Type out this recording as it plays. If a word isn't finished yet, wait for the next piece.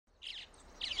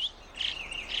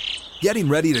Getting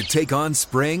ready to take on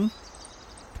spring?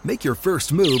 Make your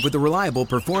first move with the reliable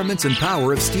performance and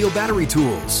power of Steel battery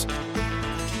tools.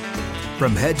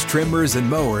 From hedge trimmers and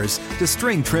mowers to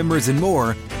string trimmers and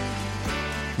more,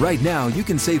 right now you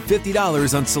can save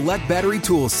 $50 on select battery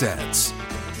tool sets.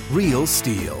 Real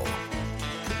Steel.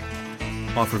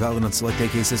 Offer valid on select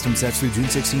AK system sets through June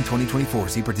 16, 2024.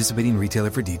 See participating retailer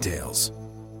for details.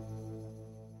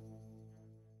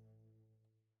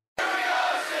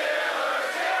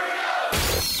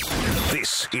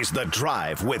 This is The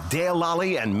Drive with Dale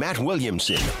Lally and Matt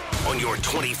Williamson on your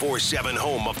 24/7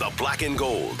 home of the black and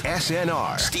gold.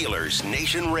 SNR, Steelers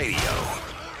Nation Radio.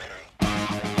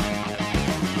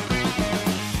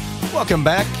 Welcome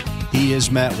back. He is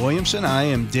Matt Williamson. I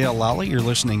am Dale Lally. You're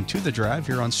listening to The Drive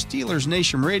here on Steelers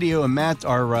Nation Radio. And Matt,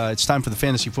 it's time for the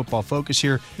Fantasy Football Focus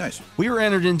here. Nice. We were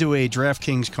entered into a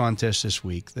DraftKings contest this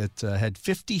week that had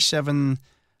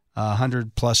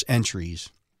 5,700 plus entries.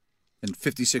 And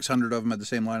 5,600 of them had the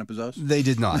same lineup as us? They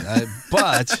did not.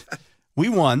 But we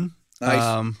won.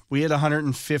 Nice. We had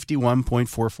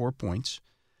 151.44 points.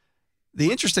 The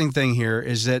interesting thing here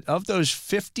is that of those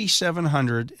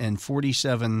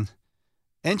 5,747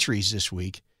 entries this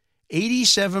week,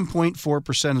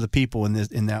 87.4% of the people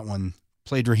in that one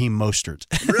played Raheem Mostert.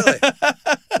 Really?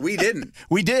 We didn't.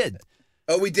 We did.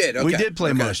 Oh, we did. Okay. We did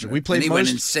play Mostert. We played and he went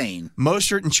insane.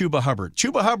 Mostert and Chuba Hubbard.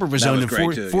 Chuba Hubbard was owned in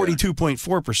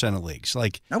 42.4% of leagues.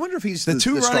 Like, I wonder if he's the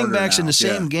two running backs in the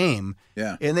same game.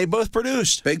 Yeah. And they both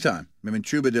produced. Big time. I mean,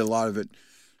 Chuba did a lot of it.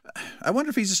 I wonder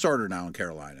if he's a starter now in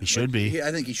Carolina. He should be.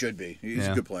 I think he should be. He's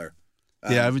a good player.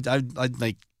 I'd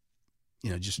like,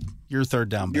 just your third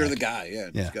down back. You're the guy. Yeah.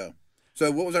 Let's go.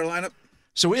 So what was our lineup?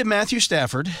 So we had Matthew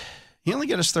Stafford. He only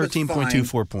got us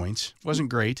 13.24 points. Wasn't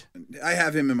great. I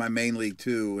have him in my main league,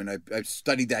 too, and I've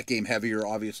studied that game heavier,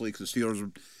 obviously, because the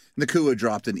Steelers Nakua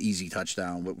dropped an easy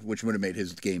touchdown, which would have made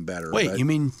his game better. Wait, you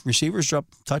mean receivers drop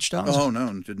touchdowns? Oh,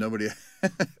 no. Nobody.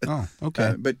 Oh,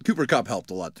 okay. But Cooper Kupp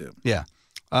helped a lot, too. Yeah.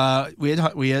 We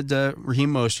had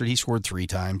Raheem Mostert. He scored 3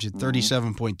 times. He had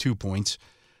 37.2 points.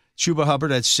 Chuba Hubbard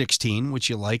had 16,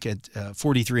 which you like at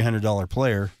 $4,300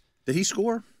 player. Did he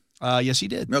score? Yes, he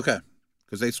did. Okay.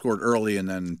 Because they scored early and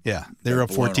then they were up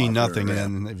 14-0, and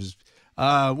then it was.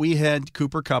 We had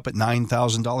Cooper Kupp at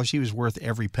 $9,000. He was worth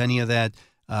every penny of that.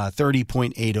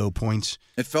 30.80 points.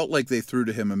 It felt like they threw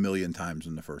to him a million times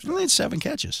in the first. He only had 7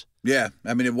 catches. Yeah,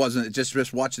 I mean it wasn't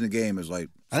just watching the game is like.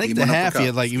 I think the half he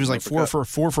was like 4 for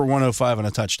 105 on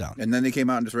a touchdown. And then they came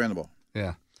out and just ran the ball.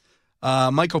 Yeah.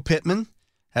 Michael Pittman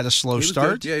had a slow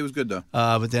start. Good. Yeah, he was good though.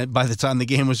 But then by the time the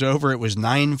game was over, it was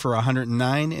 9 for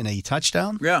 109 and a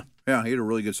touchdown. Yeah, he had a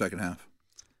really good second half.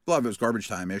 A lot of it was garbage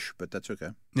time-ish, but that's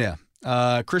okay. Yeah.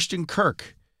 Christian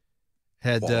Kirk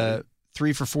had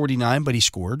 3 for 49, but he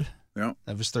scored. Yeah.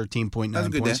 That was 13.9 That's a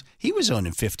good points. day. He was owned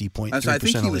in 50.3% of leagues. I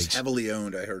think he was heavily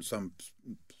owned. I heard some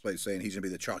place saying he's going to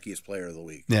be the chalkiest player of the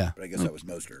week. Yeah. But I guess that was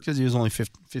Mostert. Because he was only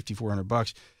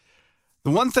 $5,400.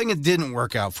 The one thing that didn't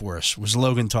work out for us was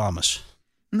Logan Thomas.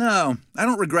 No, I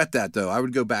don't regret that, though. I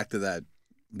would go back to that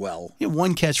well. He had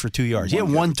 1 catch for 2 yards. He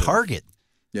had 1 target.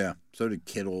 Yeah, so did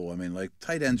Kittle. I mean, like,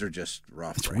 tight ends are just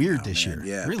rough. It's weird this year.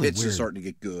 Yeah, really Pitts weird. is starting to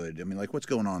get good. I mean, like, what's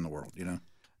going on in the world, you know?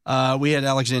 We had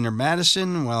Alexander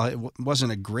Madison. Well, it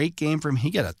wasn't a great game for him.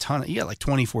 He got like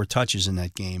 24 touches in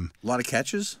that game. A lot of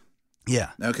catches? Yeah.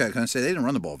 Okay, can I say they didn't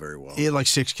run the ball very well. He had like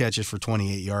 6 catches for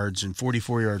 28 yards and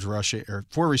 44 yards rushing, or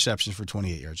 4 receptions for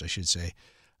 28 yards, I should say.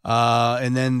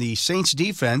 And then the Saints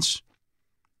defense,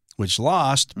 which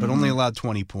lost, but only allowed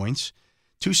 20 points.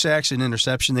 2 sacks and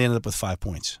interception. They ended up with 5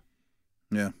 points.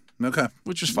 Yeah. Okay.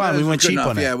 Which was fine. We went cheap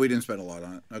on it. Yeah, we didn't spend a lot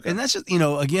on it. Okay. And that's,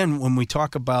 again, when we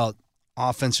talk about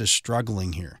offenses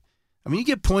struggling here, I mean, you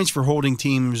get points for holding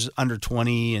teams under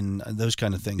 20 and those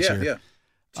kind of things here. Yeah.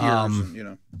 Tiers,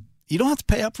 and, you don't have to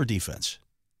pay up for defense.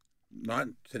 Not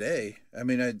today. I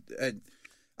mean,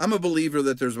 I'm a believer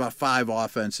that there's about 5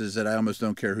 offenses that I almost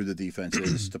don't care who the defense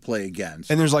is to play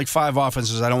against. And there's like 5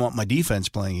 offenses I don't want my defense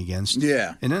playing against.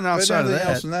 Yeah. And then outside of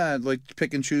that, like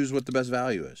pick and choose what the best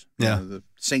value is. Yeah. The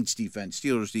Saints defense,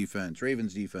 Steelers defense,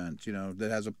 Ravens defense,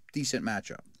 that has a decent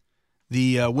matchup.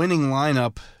 The winning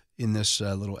lineup in this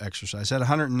little exercise had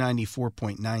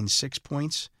 194.96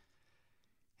 points.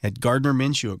 Had Gardner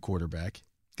Minshew at quarterback.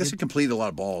 Guess he completed a lot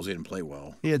of balls. He didn't play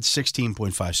well. He had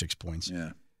 16.56 points.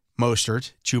 Yeah.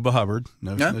 Mostert, Chuba Hubbard,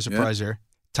 no surprise there.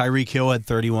 Tyreek Hill had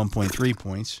 31.3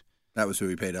 points. That was who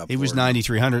he paid up for. He was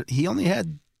 9,300. He only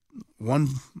had one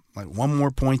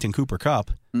more point than Cooper Kupp.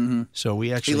 Mm-hmm. So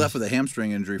he left with a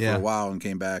hamstring injury for a while and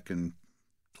came back and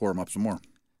tore him up some more.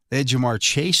 They had Jamar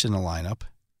Chase in the lineup.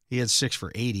 He had 6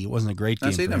 for 80. It wasn't a great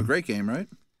game. He didn't have a great game, right?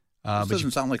 This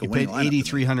doesn't sound like a you winning paid lineup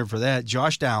to me. $8,300 for that.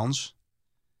 Josh Downs,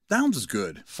 Downs is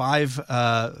good. five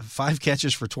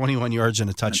catches for 21 yards and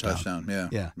a touchdown. Yeah.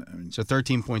 Yeah. I mean, So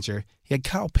 13 points there. He had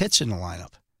Kyle Pitts in the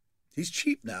lineup. he's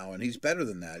cheap now, and he's better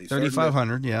than that. He's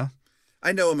 3,500. Yeah.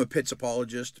 I know I'm a Pitts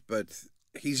apologist, but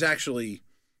he's actually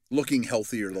looking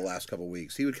healthier the last couple of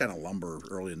weeks. He would kind of lumber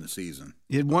early in the season.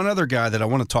 You had one other guy that I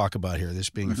want to talk about here, this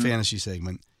being a fantasy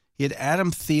segment. He had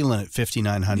Adam Thielen at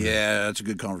 5,900. Yeah, that's a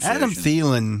good conversation. Adam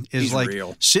Thielen is He's like,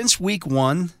 real. since week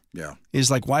 1, Yeah. is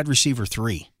like wide receiver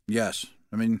 3. Yes.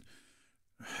 I mean,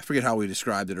 I forget how we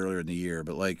described it earlier in the year,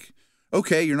 but like,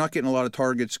 okay, you're not getting a lot of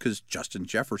targets because Justin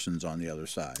Jefferson's on the other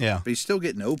side. Yeah. But he's still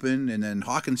getting open, and then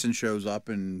Hawkinson shows up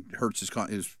and hurts his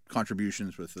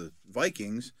contributions with the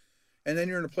Vikings. And then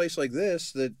you're in a place like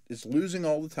this that is losing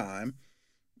all the time.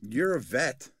 You're a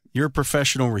vet. You're a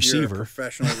professional receiver. You're a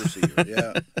professional receiver,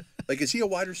 yeah. Like, is he a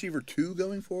wide receiver 2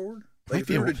 going forward? Like, Might if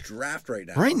be you were a- to draft right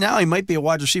now. Right now, he might be a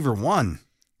wide receiver 1.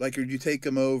 Like, would you take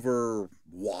him over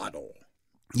Waddle?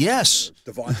 Yes.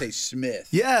 Devontae Smith?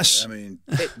 Yes. I mean,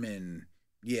 Pittman,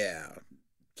 yeah.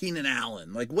 Keenan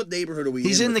Allen. Like, what neighborhood are we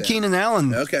He's in the with him? Keenan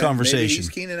Allen Okay, conversation. maybe he's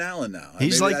Keenan Allen now.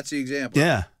 He's Maybe like- that's the example.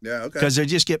 Yeah. Yeah, okay. Because they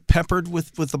just get peppered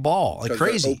with the ball like 'Cause they're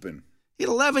crazy. open. He had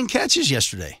 11 catches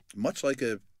yesterday. Much like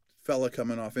a fella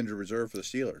coming off injured reserve for the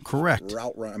Steelers. Correct.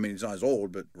 Route run. I mean, he's not as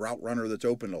old, but route runner that's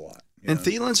open a lot. you And know?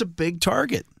 Thielen's a big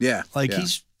target. Yeah. Like yeah.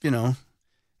 he's, you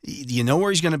know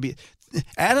where he's going to be.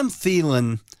 Adam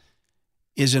Thielen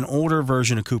is an older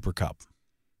version of Cooper Kupp.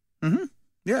 Mm-hmm.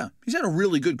 Yeah. He's had a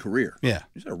really good career. Yeah.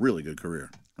 He's had a really good career.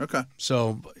 Okay.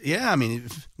 So, yeah, I mean,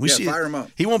 we see fire him up.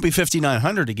 He won't be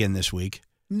 5,900 again this week.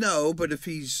 No, but if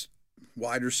he's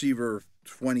wide receiver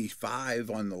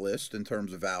 25 on the list in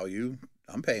terms of value,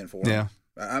 I'm paying for him. Yeah.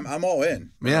 I'm all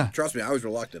in. Yeah. Trust me, I was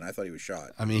reluctant. I thought he was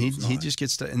shot. I mean, He's he not. just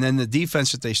gets to, and then the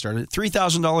defense that they started,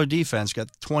 $3,000 defense, got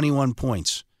 21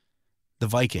 points. The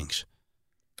Vikings.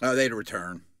 Oh, they'd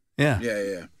return. Yeah.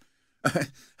 Yeah.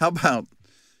 How about?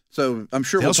 So I'm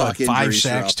sure They we'll also talk had 5 injuries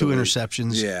sacks, throughout 2 the week.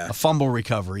 interceptions, Yeah. a fumble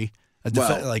recovery.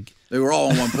 Well, they were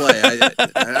all in one play. I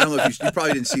don't know if you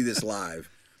probably didn't see this live.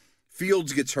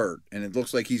 Fields gets hurt, and it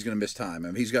looks like he's going to miss time. I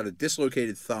mean, he's got a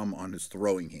dislocated thumb on his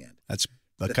throwing hand. That's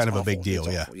That's kind of a awful. big deal,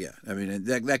 It's yeah. awful, yeah. I mean,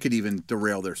 that could even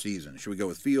derail their season. Should we go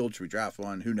with Fields? Should we draft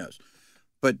one? Who knows?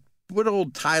 But what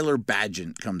old Tyler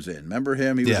Badgett comes in. Remember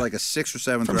him? He was like a 6th or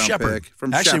 7th From round Shepherd. pick.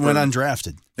 From Actually Shepherd. went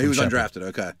undrafted. He was from Shepherd. undrafted.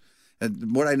 Okay.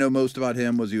 And what I know most about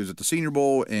him was he was at the Senior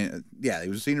Bowl, and he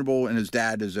was a Senior Bowl, and his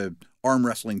dad is a arm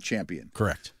wrestling champion.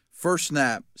 Correct. First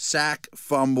snap, sack,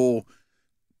 fumble,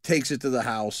 takes it to the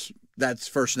house. That's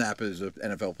first snap as an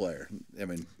NFL player. I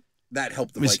mean, that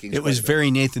helped the Vikings. It was quite a bit.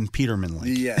 very Nathan Peterman-like.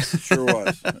 Yes, it sure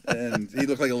was. And he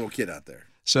looked like a little kid out there.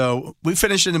 So we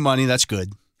finished in the money. That's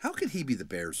good. How could he be the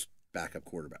Bears' backup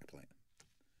quarterback plan?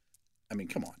 I mean,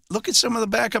 come on. Look at some of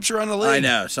the backups around the league. I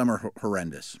know. Some are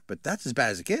horrendous, but that's as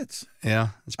bad as it gets. Yeah,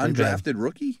 it's pretty bad. Undrafted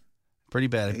rookie? Pretty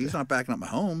bad. He's not backing up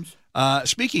Mahomes.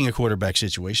 Speaking of quarterback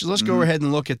situations, let's go ahead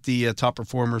and look at the top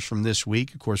performers from this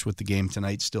week. Of course, with the game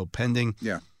tonight still pending.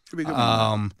 Yeah. Should be a good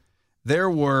one. There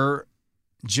were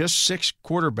just 6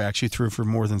 quarterbacks who threw for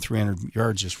more than 300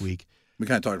 yards this week. We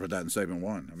kind of talked about that in segment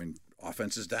 1. I mean,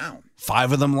 offense is down.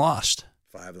 5 of them lost.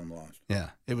 5 of them lost. Yeah.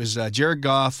 It was Jared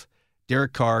Goff,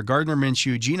 Derek Carr, Gardner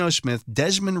Minshew, Geno Smith,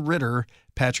 Desmond Ridder,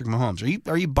 Patrick Mahomes.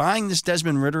 Are you buying this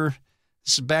Desmond Ridder?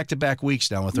 This is back-to-back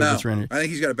weeks now with over 300. I think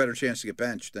he's got a better chance to get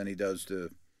benched than he does to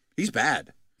 – he's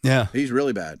bad. Yeah. He's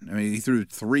really bad. I mean, he threw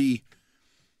three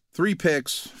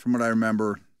picks from what I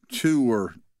remember. 2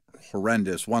 were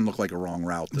horrendous. One looked like a wrong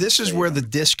route. This is where the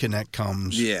disconnect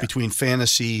comes between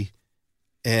fantasy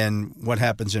and what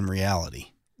happens in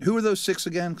reality. Who are those 6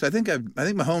 again? Because I think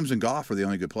Mahomes and Goff are the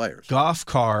only good players. Goff,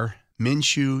 Carr,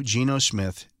 Minshew, Geno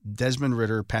Smith, Desmond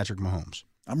Ridder, Patrick Mahomes.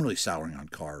 I'm really souring on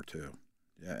Carr, too.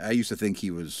 I used to think he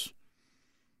was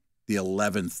the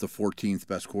 11th, the 14th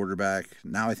best quarterback.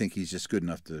 Now I think he's just good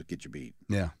enough to get you beat.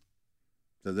 Yeah.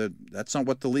 So that's not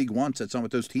what the league wants. That's not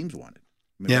what those teams wanted.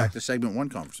 I mean, Yeah. back to segment 1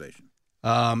 conversation.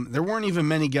 There weren't even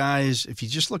many guys. If you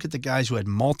just look at the guys who had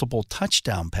multiple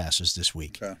touchdown passes this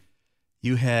week, Okay.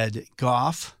 you had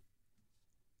Goff,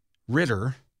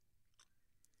 Ridder,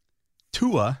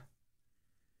 Tua,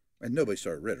 And nobody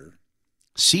started Ridder.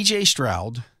 C.J.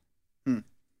 Stroud,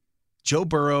 Joe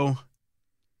Burrow.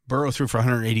 Burrow threw for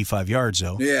 185 yards,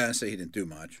 though. Yeah, I say he didn't do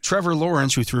much. Trevor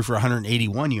Lawrence, who threw for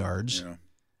 181 yards. You know.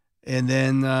 And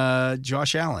then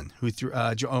Josh Allen, who threw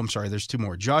I'm sorry, there's 2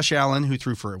 more. Josh Allen, who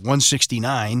threw for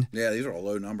 169. Yeah, these are all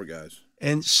low number guys.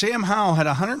 And Sam Howell had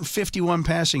 151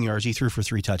 passing yards. He threw for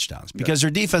 3 touchdowns because their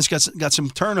defense got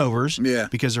some turnovers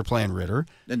because they're playing Ritter.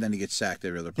 And then he gets sacked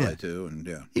every other play, too. And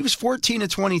he was 14 of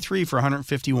 23 for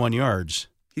 151 yards.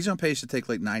 He's on pace to take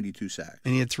like 92 sacks.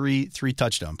 And he had three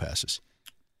touchdown passes.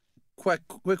 Quick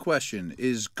question.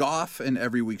 Is Goff an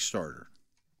every week starter?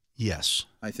 Yes.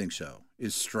 I think so.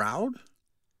 Is Stroud?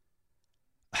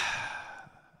 I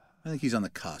think he's on the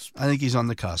cusp.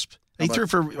 He threw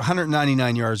for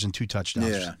 199 yards and 2 touchdowns.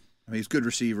 Yeah. I mean, he's good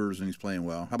receivers and he's playing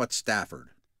well. How about Stafford?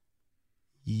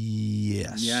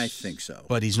 Yes. Yeah, I think so.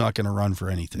 But he's not going to run for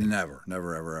anything. Never,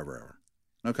 ever.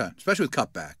 Okay. Especially with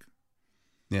cutback.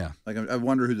 Yeah. Like, I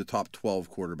wonder who the top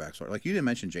 12 quarterbacks are. Like, you didn't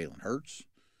mention Jalen Hurts.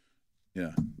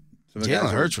 Yeah.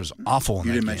 Jalen Hurts was awful in that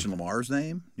game. You didn't mention Lamar's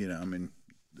name. I mean,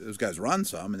 those guys run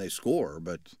some and they score,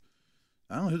 but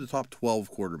I don't know who the top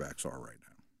 12 quarterbacks are right now.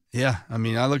 Yeah, I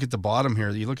mean, I look at the bottom here.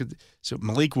 You look at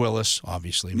Malik Willis,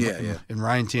 obviously, and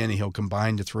Ryan Tannehill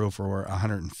combined to throw for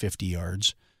 150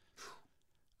 yards.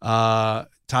 Tyler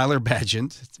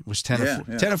Bagent was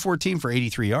 10 of 14 for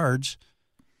 83 yards,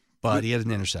 but he had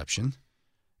an interception,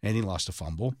 and he lost a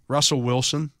fumble. Russell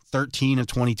Wilson, 13 of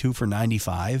 22 for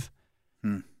 95.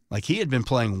 Like, he had been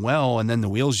playing well, and then the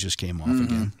wheels just came off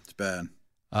again. It's bad.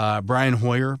 Brian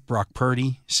Hoyer, Brock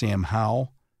Purdy, Sam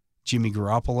Howell, Jimmy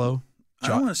Garoppolo. I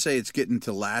don't want to say it's getting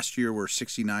to last year where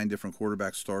 69 different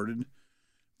quarterbacks started,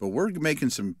 but we're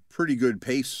making some pretty good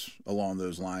pace along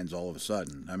those lines all of a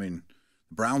sudden. I mean,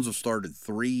 the Browns have started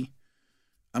 3.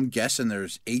 I'm guessing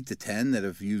there's 8 to 10 that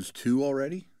have used 2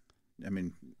 already. I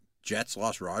mean, Jets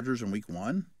lost Rodgers in week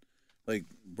 1. Like,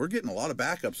 we're getting a lot of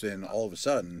backups in all of a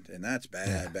sudden, and that's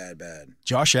bad, bad.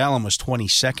 Josh Allen was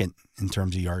 22nd in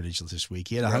terms of yardage this week.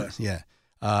 He had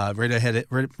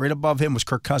right above him was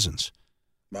Kirk Cousins.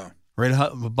 Wow. Right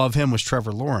above him was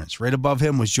Trevor Lawrence. Right above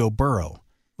him was Joe Burrow.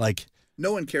 Like,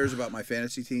 no one cares about my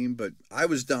fantasy team, but I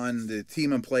was done. The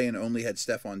team I'm playing only had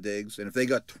Stephon Diggs, and if they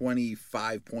got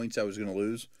 25 points, I was going to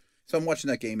lose. So I'm watching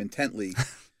that game intently.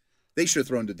 They should have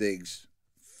thrown to Diggs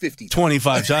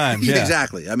 25 times. Yeah,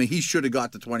 exactly. I mean, he should have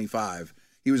got to 25.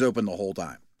 He was open the whole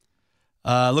time.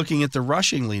 Looking at the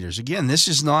rushing leaders again, this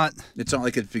is not. It's not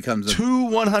like it becomes 2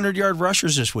 100-yard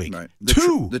rushers this week. Right.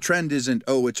 Two. The trend isn't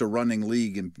it's a running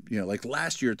league, and like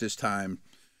last year at this time,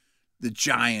 the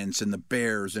Giants and the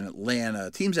Bears and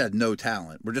Atlanta teams had no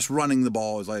talent. We're just running the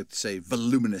ball, as I like to say,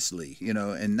 voluminously.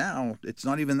 And now it's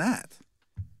not even that.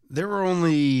 There were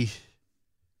only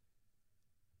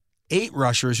 8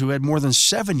 rushers who had more than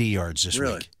 70 yards this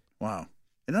week. Wow.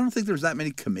 And I don't think there's that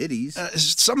many committees.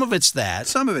 Some of it's that.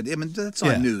 Some of it. I mean, that's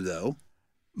not new, though.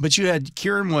 But you had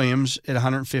Kieran Williams at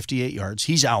 158 yards.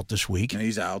 He's out this week. And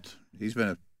he's out. He's been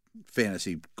a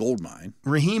fantasy goldmine.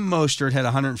 Raheem Mostert had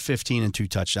 115 and 2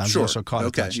 touchdowns. Sure. He also caught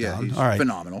a touchdown. Yeah, he's all right.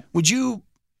 Phenomenal. Would you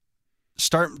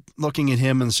start looking at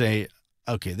him and say,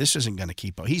 okay, this isn't going to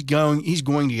keep up. He's going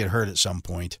to get hurt at some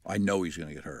point. I know he's going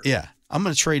to get hurt. Yeah. I'm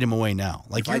going to trade him away now.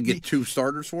 Like, if I get 2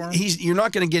 starters for him? You're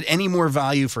not going to get any more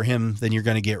value for him than you're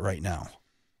going to get right now.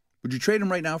 Would you trade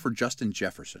him right now for Justin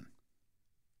Jefferson?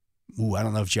 Ooh, I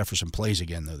don't know if Jefferson plays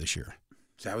again, though, this year.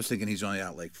 See, I was thinking he's only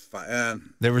out like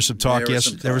 5. There was some talk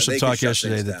yesterday. There was some talk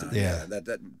yesterday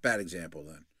that bad example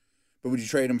then. But would you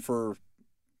trade him for?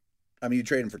 I mean, you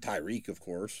trade him for Tyreek, of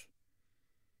course.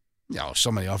 No,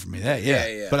 somebody offered me that.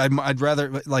 Yeah. But I'd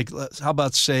rather how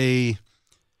about say,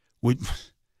 would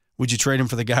you trade him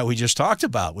for the guy we just talked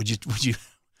about? Would you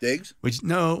Diggs?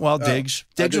 Diggs.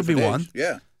 Diggs would be one.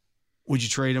 Yeah. Would you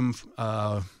trade him?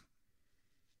 How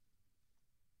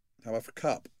about for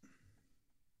Kupp?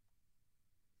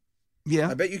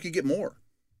 Yeah. I bet you could get more.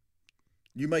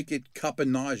 You might get Kupp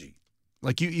and Najee.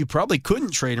 Like you probably couldn't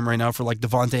trade him right now for like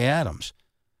Devontae Adams.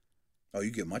 Oh,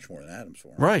 you get much more than Adams for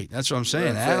him. Right. That's what I'm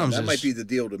saying. That might be the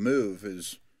deal to move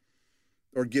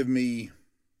or give me.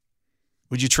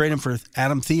 Would you trade him for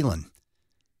Adam Thielen?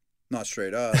 Not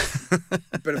straight up.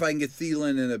 But if I can get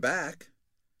Thielen in the back,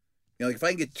 like if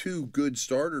I can get 2 good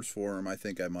starters for him, I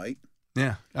think I might.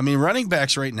 Yeah. I mean, running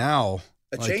backs right now.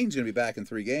 Chain's going to be back in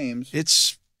 3 games.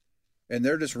 And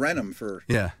they're just rent them for.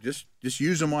 Yeah. Just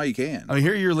use them while you can. I mean,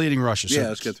 here are your leading rushers. Yeah,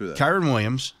 let's get through that. Kyron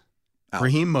Williams, out.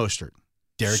 Raheem Mostert,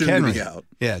 Derrick Soon Henry. to be out.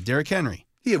 Yeah, Derrick Henry.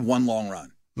 He had 1 long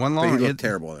run. He looked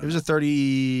terrible. It was a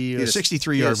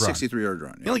 63-yard run. 63-yard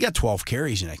run. Yeah. He only got 12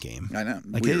 carries in that game. I know.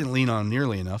 Like, they didn't lean on him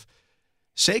nearly enough.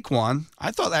 Saquon,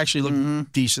 I thought actually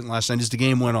looked decent last night. As the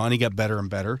game went on, he got better and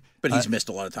better. But he's missed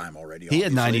a lot of time already. He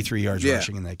had 93 yards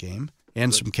rushing in that game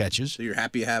and some catches. So you're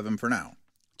happy to have him for now.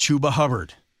 Chuba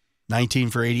Hubbard, 19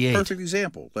 for 88. Perfect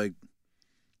example. Like,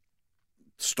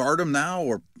 start him now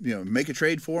or make a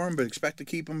trade for him, but expect to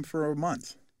keep him for a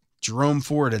month. Jerome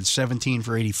Ford had 17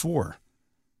 for 84.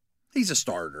 He's a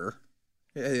starter.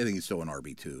 I think he's still an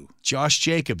RB2. Josh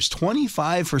Jacobs,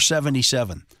 25 for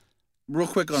 77. Real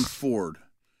quick on Ford.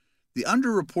 The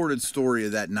underreported story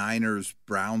of that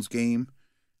Niners-Browns game,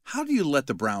 how do you let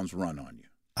the Browns run on you?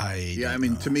 I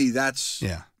mean, to me, that's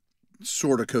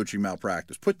sort of coaching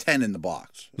malpractice. Put 10 in the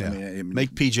box. Yeah. I mean,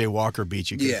 make P.J. Walker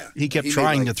beat you. Yeah. He kept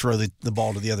trying to throw the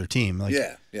ball to the other team.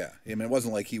 Yeah. I mean, it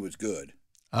wasn't like he was good.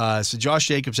 So Josh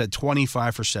Jacobs had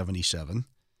 25 for 77.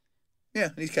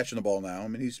 Yeah, he's catching the ball now. I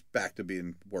mean, he's back to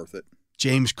being worth it.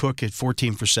 James Cook had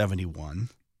 14 for 71.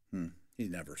 He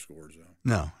never scores, though.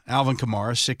 No. Alvin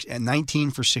Kamara,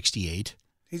 19 for 68.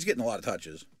 He's getting a lot of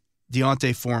touches.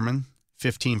 Deontay Foreman,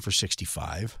 15 for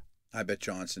 65. I bet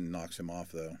Johnson knocks him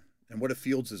off, though. And what if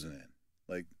Fields isn't in?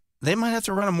 Like, they might have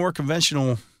to run a more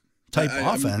conventional type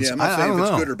offense. I'm not saying if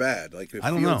it's good or bad. Like, if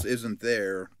Fields know. isn't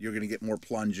there, you're going to get more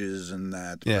plunges and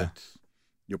that. Yeah. But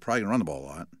you're probably going to run the ball a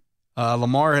lot.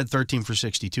 Lamar had 13 for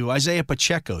 62. Isaiah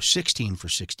Pacheco, 16 for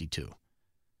 62.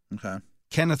 Okay.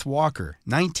 Kenneth Walker,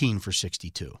 19 for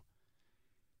 62.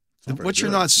 What you're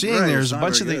good. not seeing there is a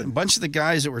bunch of good. the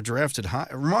guys that were drafted high.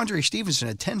 Ramondre Stevenson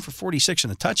had 10 for 46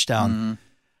 and a touchdown.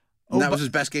 Mm-hmm. And that was his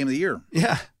best game of the year.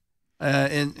 Yeah.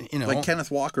 And like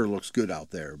Kenneth Walker looks good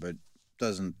out there, but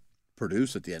doesn't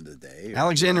produce at the end of the day.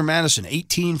 Alexander Madison,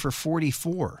 18 for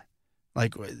 44.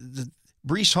 Like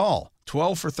Breece Hall,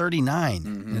 12 for 39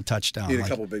 and a touchdown. He had a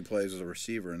couple big plays as a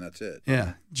receiver, and that's it.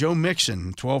 Yeah. Joe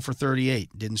Mixon, 12 for 38,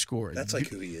 didn't score. That's like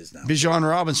who he is now. Bijan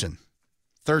Robinson,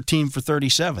 13 for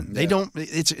 37. Yeah. They don't.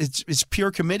 It's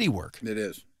pure committee work. It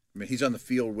is. I mean, he's on the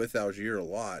field with Algier a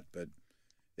lot, but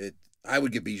I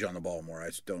would give Bijan the ball more. I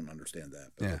just don't understand that.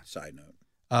 But side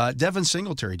note. Devin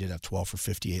Singletary did have 12 for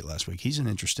 58 last week. He's an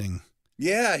interesting.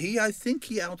 Yeah, I think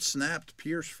he outsnapped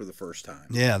Pierce for the first time.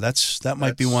 Yeah, that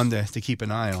might be one to keep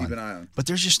an eye on. Keep an eye on. But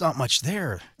there's just not much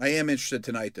there. I am interested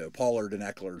tonight, though. Pollard and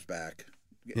Eckler's back.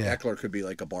 Yeah. Eckler could be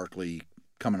like a Barkley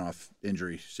coming off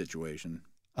injury situation.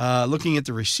 Looking at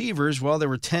the receivers, well, there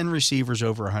were 10 receivers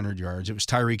over 100 yards. It was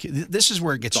Tyreek. This is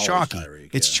where it gets chalky.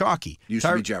 It's chalky. Used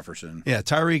to be Jefferson. Yeah,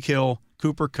 Tyreek Hill,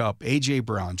 Cooper Kupp, A.J.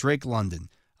 Brown, Drake London,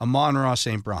 Amon-Ra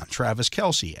St. Brown, Travis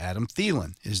Kelce, Adam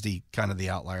Thielen is the kind of the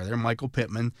outlier there, Michael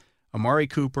Pittman, Amari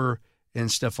Cooper, and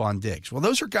Stephon Diggs. Well,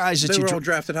 those are guys that they were all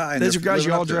drafted high. Those are guys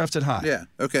you all drafted high. Yeah.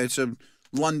 Okay, so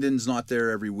London's not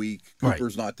there every week.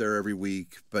 Cooper's not there every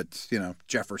week. But,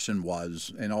 Jefferson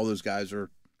was. And all those guys are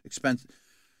expensive.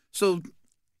 So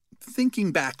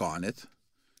thinking back on it,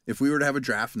 if we were to have a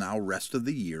draft now rest of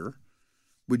the year,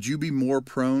 would you be more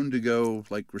prone to go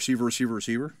like receiver,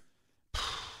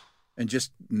 and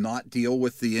just not deal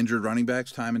with the injured running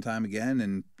backs time and time again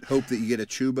and hope that you get a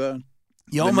Chuba?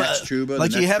 You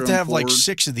have to have like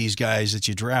 6 of these guys that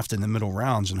you draft in the middle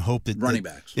rounds and hope that running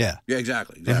backs. Yeah,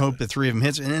 exactly. And hope that 3 of them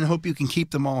hits, and then hope you can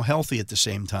keep them all healthy at the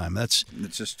same time. It's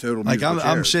just total. Like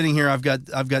I'm sitting here. I've got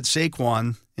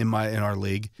Saquon in our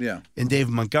league. Yeah. And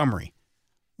David Montgomery.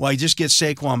 Well, he just gets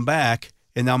Saquon back,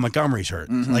 and now Montgomery's hurt.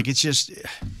 Mm-hmm. Like it's just.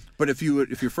 But if your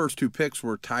first 2 picks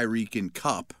were Tyreek and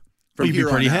Kupp, you'd be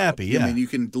pretty happy. Yeah. I mean, you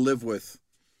can live with.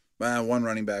 One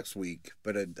running back's weak,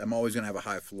 but I'm always going to have a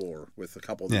high floor with a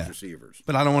couple of these receivers.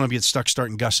 But I don't want to get stuck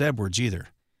starting Gus Edwards either.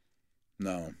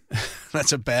 No.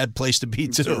 That's a bad place to be,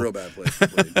 too. It's a real bad place to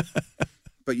be.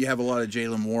 But you have a lot of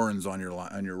Jalen Warrens on your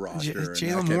roster.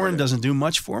 Jalen Warren doesn't do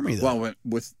much for me, though. Well,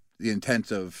 with the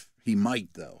intent of he might,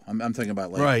 though. I'm thinking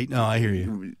about, like... Right. No, I hear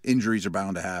you. Injuries are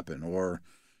bound to happen. Or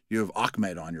you have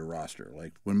Ahmed on your roster.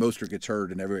 Like, when Mostert gets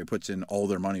hurt and everybody puts in all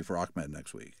their money for Ahmed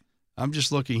next week. I'm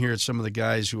just looking here at some of the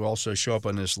guys who also show up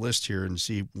on this list here and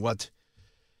see what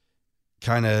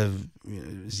kind of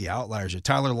is the outliers.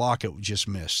 Tyler Lockett just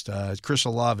missed. Chris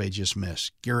Olave just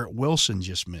missed. Garrett Wilson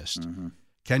just missed. Mm-hmm.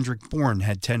 Kendrick Bourne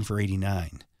had 10 for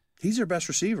 89. He's their best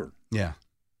receiver. Yeah.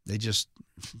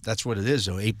 That's what it is,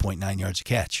 though, 8.9 yards a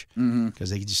catch. Because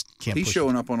they just can't He's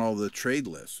showing up on all the trade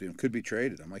lists. Could be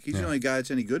traded. I'm like, he's the only guy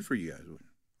that's any good for you guys.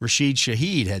 Rashid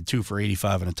Shaheed had 2 for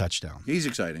 85 and a touchdown. He's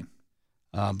exciting.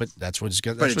 But that's what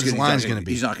his line's going to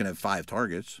be. He's not going to have 5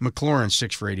 targets. McLaurin,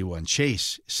 6 for 81.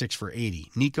 Chase, 6 for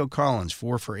 80. Nico Collins,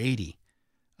 4 for 80.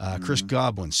 Chris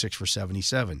Godwin, 6 for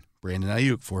 77. Brandon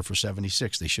Ayuk, 4 for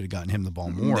 76. They should have gotten him the ball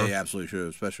more. They absolutely should have,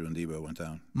 especially when Debo went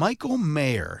down. Michael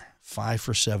Mayer, 5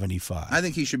 for 75. I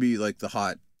think he should be like the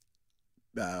hot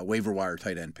waiver wire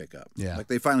tight end pickup. Yeah. Like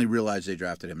they finally realized they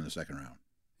drafted him in the 2nd round.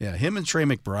 Yeah, him and Trey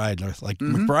McBride.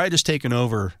 McBride has taken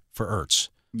over for Ertz.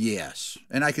 Yes,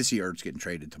 and I could see Ertz getting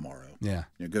traded tomorrow. Yeah,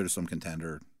 go to some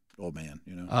contender, old man.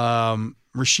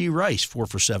 Rashee Rice, 4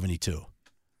 for 72.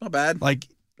 Not bad.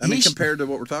 Compared to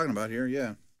what we're talking about here,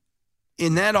 yeah.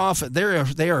 In that offense,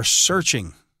 they are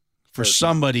searching for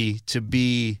somebody to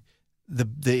be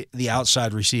the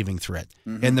outside receiving threat.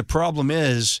 And the problem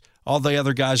is all the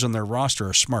other guys on their roster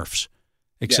are Smurfs.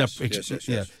 Except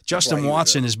yes. Justin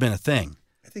Watson has been a thing.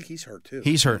 I think he's hurt too.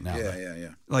 He's hurt now. Yeah.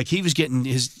 Like he was getting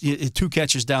his 2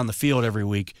 catches down the field every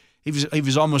week. He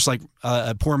was almost like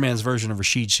a poor man's version of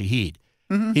Rashid Shaheed.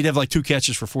 He'd have like 2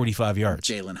 catches for 45 yards.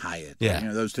 Jalen Hyatt.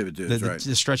 Yeah. Those type of dudes, right.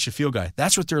 The stretch the field guy.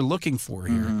 That's what they're looking for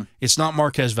here. It's not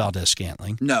Marquez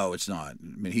Valdez-Scantling. No, it's not. I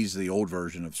mean, he's the old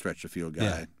version of stretch the field guy.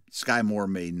 Yeah. Sky Moore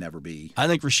may never be. I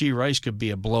think Rashee Rice could be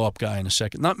a blow-up guy in a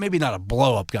second. Maybe not a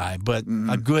blow-up guy, but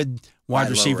a good wide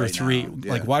receiver right 3, now.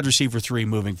 Yeah. like wide receiver 3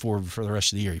 moving forward for the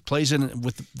rest of the year. He plays in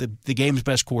with the game's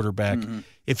best quarterback.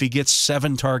 If he gets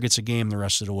 7 targets a game the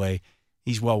rest of the way,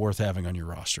 he's well worth having on your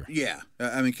roster. Yeah.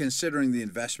 I mean, considering the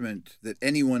investment that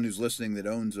anyone who's listening that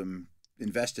owns him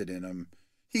invested in him,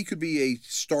 he could be a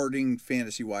starting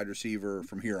fantasy wide receiver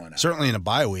from here on out. Certainly in a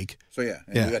bye week. So,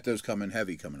 we got those coming up.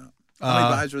 How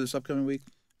many buys are this upcoming week?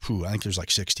 I think there's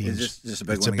like 6 teams. Is this a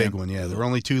big it's one? It's a big one, yeah. There were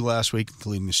only 2 last week,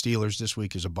 including the Steelers. This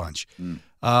week is a bunch.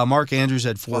 Mark Andrews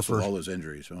had 4 Plus for with all those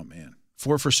injuries. Oh, man.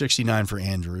 4 for 69 for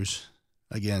Andrews.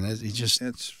 Again, he just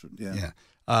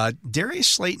Darius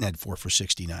Slayton had 4 for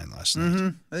 69 last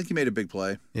night. I think he made a big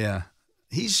play. Yeah,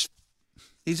 he's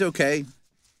okay.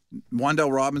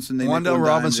 Wan'Dale Robinson. They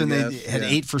had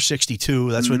 8 for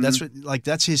 62.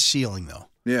 That's his ceiling though.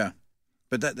 Yeah,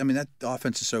 but that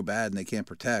offense is so bad and they can't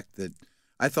protect that.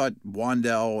 I thought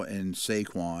Wan'Dale and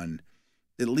Saquon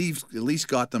at least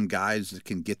got them guys that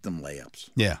can get them layups.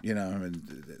 Yeah,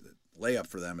 the layup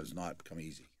for them has not become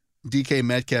easy. DK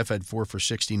Metcalf had 4 for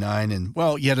 69, and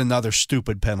yet another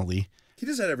stupid penalty. He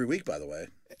does that every week, by the way.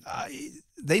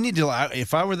 They need to.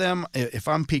 If I were them, if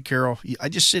I'm Pete Carroll, I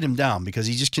just sit him down because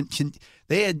he just can.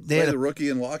 They had the rookie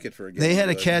and Lockett for a game. They had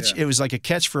a catch. Yeah. It was like a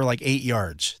catch for like 8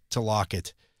 yards to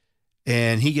Lockett,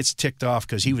 and he gets ticked off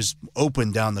because he was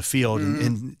open down the field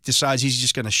and decides he's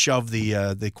just going to shove the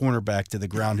cornerback to the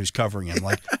ground who's covering him.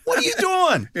 Like, what are you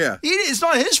doing? Yeah, it's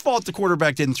not his fault the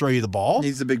quarterback didn't throw you the ball.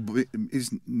 He's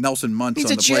Nelson Muntz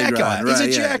on the playground. He's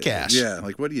a jackass. Yeah,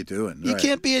 like what are you doing? You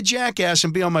can't be a jackass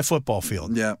and be on my football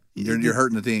field. Yeah, you're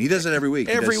hurting the team. He does it every week.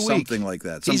 Every week, something like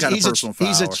that. Some kind of personal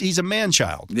foul. He's a man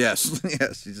child. Yes.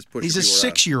 He just pushes. He's a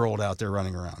 6-year-old out there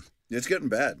running around. It's getting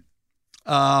bad.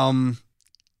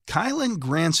 Kylan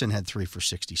Granson had 3 for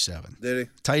 67. Did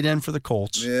he? Tight end for the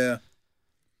Colts. Yeah.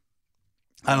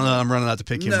 I don't know. I'm running out to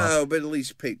pick him up. No, but at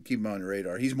least keep him on your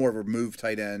radar. He's more of a move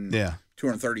tight end. Yeah.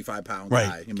 235-pound right.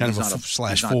 guy. I mean, kind of a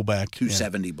slash fullback.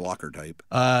 270 blocker type.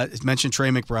 Mentioned Trey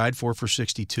McBride, 4 for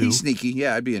 62. He's sneaky.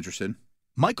 Yeah, I'd be interested.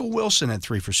 Michael Wilson had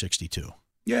 3 for 62.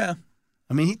 Yeah.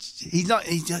 I mean, he's not.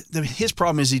 His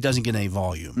problem is he doesn't get any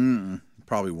volume.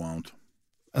 Probably won't.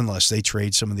 Unless they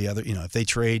trade some of the other, if they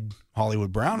trade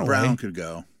Hollywood Brown away. Brown could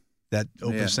go. That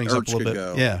opens things up a little bit.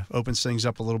 Go. Yeah, opens things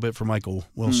up a little bit for Michael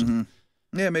Wilson.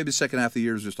 Yeah, maybe the second half of the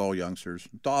year is just all youngsters.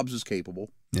 Dobbs is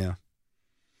capable. Yeah.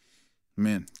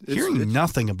 Man. Hearing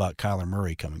nothing about Kyler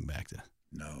Murray coming back.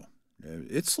 No.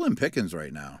 It's slim pickings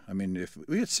right now. I mean, if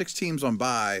we had 6 teams on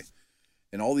bye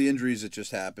and all the injuries that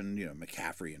just happened,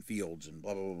 McCaffrey and Fields and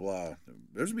blah, blah, blah, blah,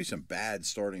 there's going to be some bad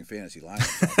starting fantasy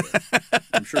lineups out there.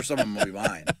 I'm sure some of them will be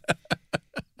mine.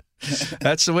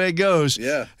 That's the way it goes.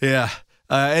 Yeah. Yeah.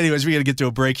 Anyways, we got to get to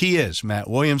a break. He is Matt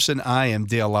Williamson. I am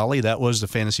Dale Lally. That was the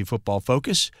Fantasy Football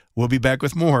Focus. We'll be back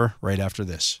with more right after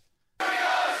this.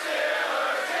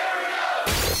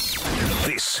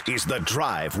 This is The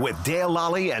Drive with Dale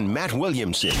Lally and Matt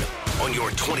Williamson on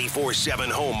your 24/7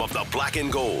 home of the black and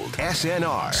gold.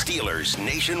 SNR, Steelers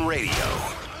Nation Radio.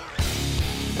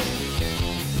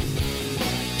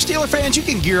 Steeler fans, you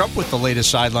can gear up with the latest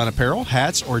sideline apparel,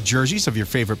 hats, or jerseys of your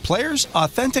favorite players,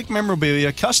 authentic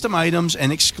memorabilia, custom items,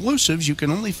 and exclusives you can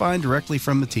only find directly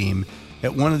from the team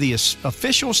at one of the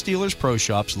official Steelers Pro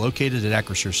Shops located at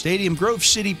Acrisure Stadium, Grove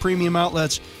City Premium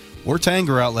Outlets, or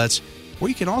Tanger Outlets, or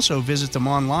you can also visit them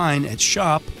online at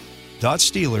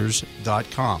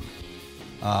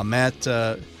shop.steelers.com.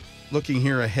 Matt, looking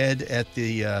here ahead at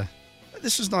the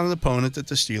this is not an opponent that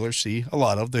the Steelers see a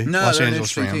lot of, the Los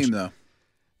Angeles Rams. Team, though.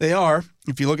 They are,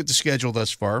 if you look at the schedule thus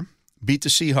far, beat the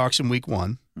Seahawks in week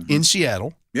 1 in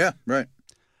Seattle. Yeah, right.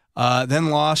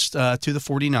 Then lost to the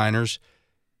 49ers,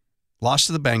 lost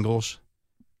to the Bengals,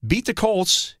 beat the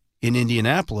Colts in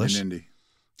Indianapolis,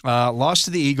 lost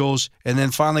to the Eagles, and then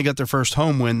finally got their first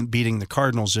home win, beating the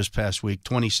Cardinals this past week,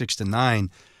 26-9.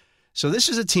 So this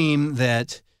is a team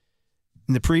that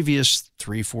in the previous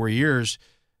 3-4 years,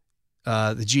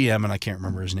 the GM, and I can't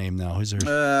remember his name now. Who's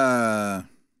there?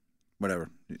 Whatever.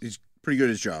 He's pretty good at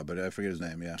his job, but I forget his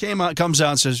name, yeah. Comes out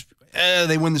and says,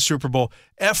 they win the Super Bowl.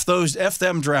 F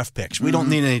them draft picks. We don't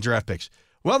need any draft picks.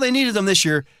 Well, they needed them this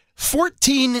year.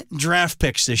 14 draft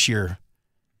picks this year.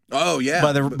 Oh, yeah.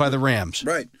 By the Rams.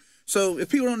 Right. So if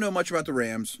people don't know much about the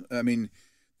Rams, I mean,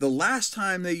 the last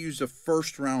time they used a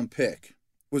first-round pick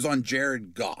was on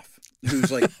Jared Goff,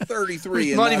 who's like 33.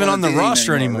 and not even on the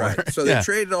roster anymore. Right. So they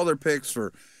traded all their picks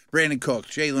for Brandon Cooks,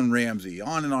 Jalen Ramsey,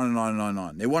 on and on and on and on and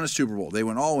on. They won a Super Bowl. They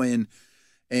went all in,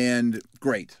 and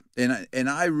great. And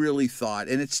I really thought,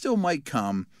 and it still might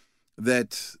come,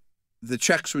 that the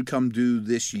checks would come due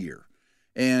this year.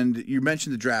 And you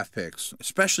mentioned the draft picks,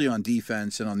 especially on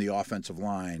defense and on the offensive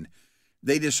line.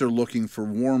 They just are looking for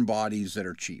warm bodies that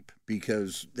are cheap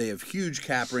because they have huge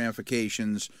cap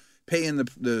ramifications, paying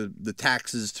the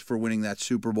taxes for winning that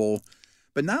Super Bowl.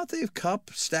 But now they have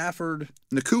Kupp, Stafford,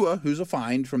 Nakua, who's a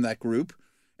find from that group,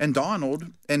 and Donald,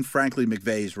 and frankly,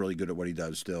 McVay is really good at what he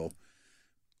does still.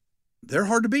 They're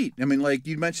hard to beat. I mean, like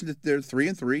you mentioned that they're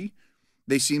 3-3.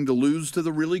 They seem to lose to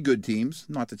the really good teams.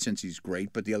 Not that Cincy's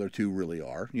great, but the other two really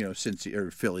are. You know, Cincy or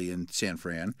Philly and San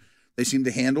Fran. They seem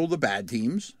to handle the bad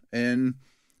teams, and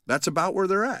that's about where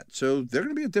they're at. So they're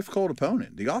going to be a difficult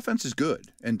opponent. The offense is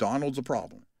good, and Donald's a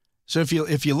problem. So if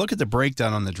you look at the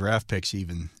breakdown on the draft picks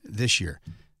even this year,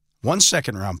 1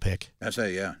 second-round pick. I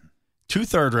say, yeah. 2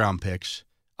 third-round picks,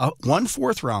 1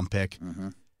 fourth-round pick. Mm-hmm.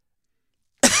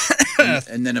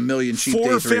 and then a million cheap 4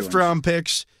 day 3 fifth-round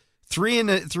picks, 3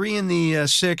 in the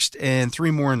sixth, and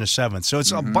 3 more in the seventh. So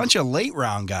it's a bunch of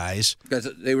late-round guys. Because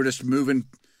they were just moving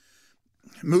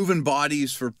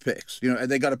bodies for picks. You know,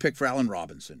 they got a pick for Allen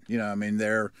Robinson. You know, I mean,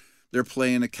 they're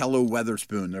playing Akello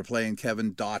Weatherspoon. They're playing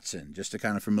Kevin Dotson just to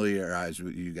kind of familiarize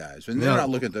with you guys. And they're not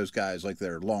looking at those guys like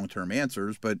they're long-term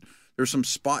answers, but there's some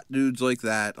spot dudes like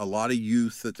that, a lot of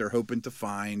youth that they're hoping to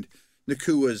find.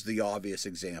 Nakua is the obvious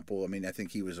example. I mean, I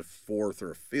think he was a 4th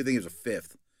or I think he was a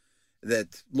 5th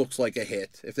that looks like a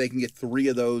hit. If they can get 3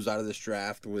 of those out of this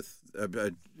draft with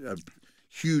a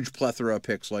huge plethora of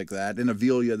picks like that, and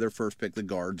Avila, their first pick, the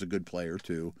guard's a good player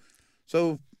too.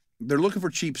 So they're looking for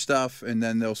cheap stuff, and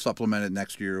then they'll supplement it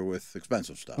next year with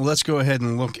expensive stuff. Well, let's go ahead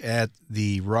and look at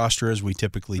the roster as we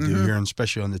typically do here, and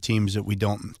especially on the teams that we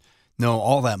don't know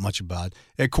all that much about.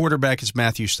 At quarterback, it's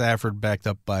Matthew Stafford, backed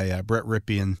up by Brett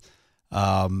Ripien.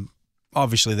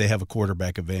 Obviously, they have a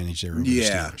quarterback advantage there over the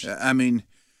Steelers. I mean,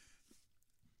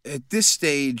 at this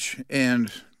stage,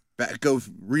 and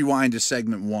rewind to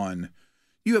segment 1,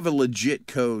 you have a legit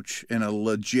coach and a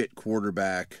legit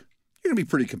quarterback. You're going to be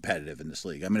pretty competitive in this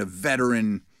league. I mean, a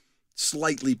veteran,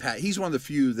 slightly he's one of the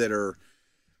few that are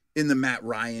in the Matt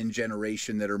Ryan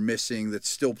generation that are missing, that's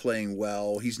still playing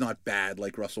well. He's not bad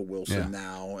like Russell Wilson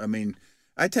now. I mean,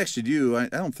 I texted you. I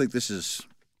don't think this is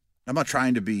 – I'm not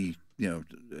trying to be,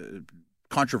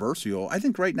 controversial. I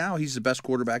think right now he's the best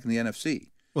quarterback in the NFC.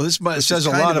 Well, this says a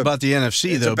lot about the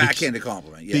NFC, though. It's a backhanded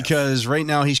compliment, yeah. Because right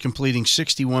now he's completing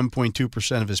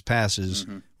 61.2% of his passes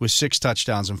with 6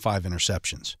 touchdowns and 5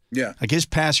 interceptions. Yeah. Like his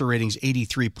passer rating is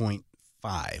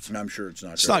 83.5. And I'm sure it's not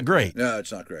great. It's not great. No,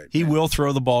 it's not great. He will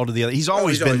throw the ball to the other. He's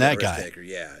always been that guy. Taker.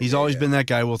 Yeah. He's always been that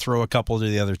guy. Will throw a couple to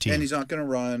the other team. And he's not going to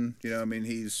run. I mean,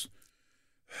 he's...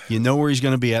 You know where he's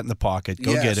going to be at in the pocket.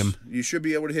 Go get him. You should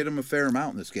be able to hit him a fair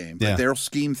amount in this game. But they'll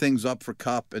scheme things up for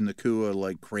Kupp and Nakua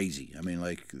like crazy. I mean,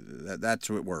 like, that's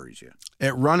what worries you.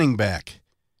 At running back,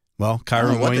 well,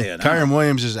 Kyron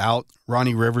Williams is out.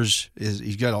 Ronnie Rivers,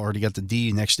 he's already got the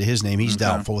D next to his name. He's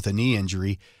doubtful with a knee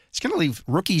injury. It's going to leave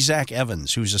rookie Zach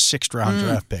Evans, who's a 6th-round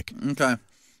draft pick. Okay.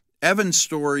 Evans'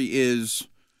 story is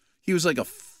he was like a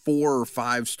 4 or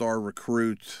 5-star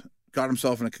recruit, got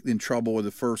himself in trouble with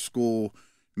the first school,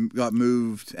 got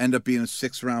moved, ended up being a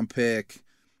 6th-round pick,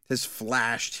 has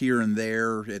flashed here and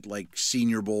there at like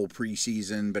Senior Bowl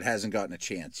preseason, but hasn't gotten a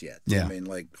chance yet. Yeah. I mean,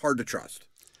 like, hard to trust.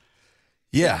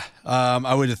 Yeah.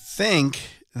 I would think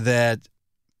that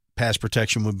pass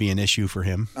protection would be an issue for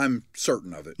him. I'm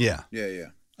certain of it. Yeah.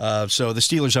 Yeah. So the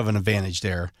Steelers have an advantage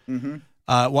there.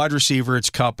 Wide receiver, it's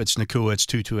Kupp, it's Nakua, it's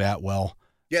Tutu Atwell.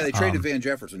 Yeah, they traded Van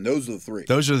Jefferson. Those are the 3.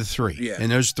 Those are the 3. Yeah.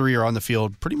 And those 3 are on the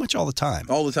field pretty much all the time.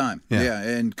 All the time. Yeah. Yeah.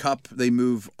 And Kupp, they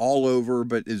move all over,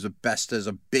 but is best as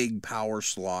a big power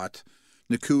slot.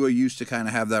 Nakua used to kind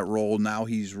of have that role. Now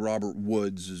he's Robert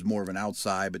Woods, is more of an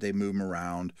outside, but they move him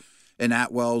around. And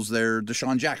Atwell's their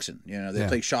Deshaun Jackson. They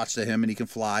take shots to him, and he can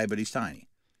fly, but he's tiny.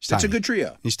 It's a good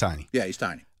trio. He's tiny. Yeah, he's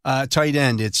tiny. Tight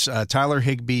end, it's Tyler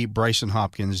Higbee, Bryson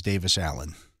Hopkins, Davis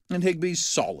Allen. And Higbee's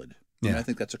solid. Yeah. And I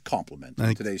think that's a compliment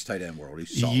in today's tight end world.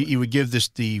 He's solid. You would give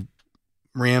the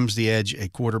Rams the edge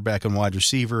at quarterback and wide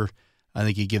receiver. I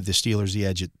think you give the Steelers the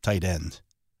edge at tight end.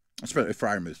 Especially if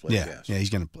Freiermuth plays, yes. Yeah, he's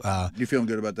going to. You feeling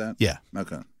good about that? Yeah.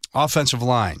 Okay. Offensive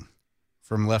line,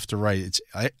 from left to right, it's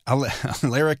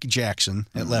Alaric Jackson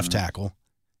at left tackle.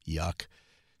 Yuck.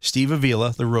 Steve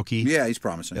Avila, the rookie. Yeah, he's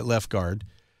promising. At left guard.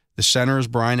 The center is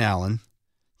Brian Allen.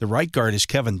 The right guard is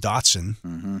Kevin Dotson.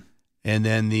 Mm-hmm. And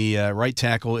then the right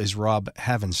tackle is Rob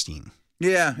Havenstein.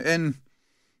 Yeah, and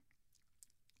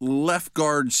left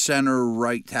guard, center,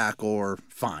 right tackle are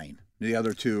fine. The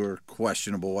other two are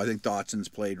questionable. I think Dotson's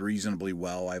played reasonably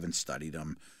well. I haven't studied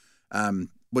him.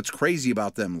 What's crazy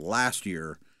about them last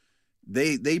year,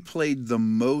 they played the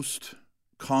most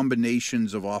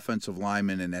combinations of offensive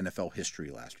linemen in NFL history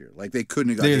last year. Like, they couldn't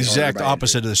have got the exact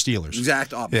opposite of the Steelers.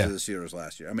 Exact opposite of the Steelers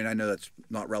last year. I mean, I know that's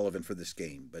not relevant for this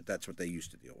game, but that's what they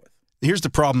used to deal with. Here's the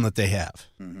problem that they have.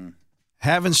 Mm-hmm.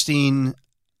 Havenstein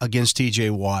against T.J.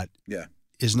 Watt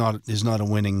is not a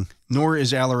winning, nor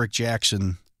is Alaric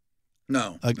Jackson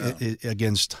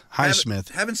against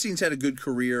Highsmith. Havenstein's had a good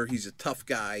career. He's a tough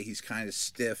guy. He's kind of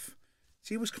stiff. Is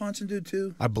he a Wisconsin dude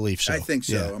too? I believe so. I think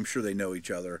so. Yeah. I'm sure they know each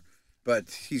other.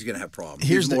 But he's going to have problems.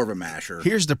 He's more of a masher.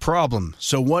 Here's the problem.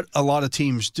 So what a lot of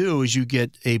teams do is you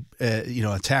get a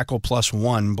tackle plus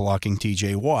one blocking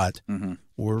T.J. Watt,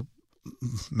 or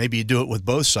maybe you do it with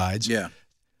both sides. Yeah.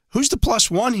 Who's the plus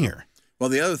one here?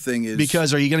 Well, the other thing is,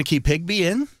 because are you going to keep Higbee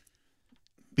in?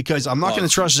 Because I'm not going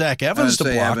to trust Zach Evans to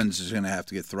block. Evans is going to have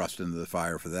to get thrust into the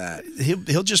fire for that.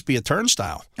 He'll just be a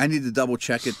turnstile. I need to double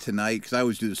check it tonight because I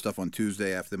always do this stuff on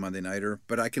Tuesday after the Monday Nighter.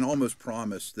 But I can almost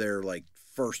promise they're like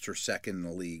first or second in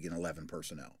the league in 11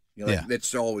 personnel.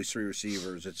 It's always 3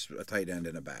 receivers. It's a tight end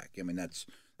and a back. I mean, that's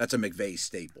a McVay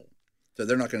staple. So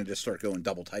they're not going to just start going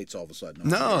double tights all of a sudden.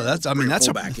 No, that's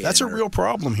a real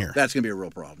problem here. That's going to be a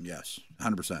real problem. Yes,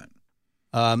 100%.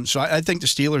 So I think the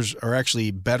Steelers are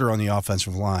actually better on the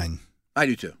offensive line. I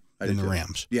do too. Than the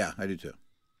Rams. Yeah, I do too.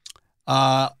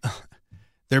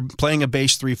 They're playing a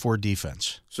base 3-4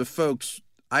 defense. So, folks,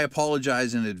 I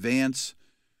apologize in advance.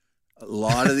 A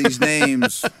lot of these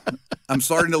names, I'm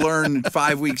starting to learn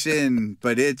 5 weeks in,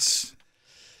 but it's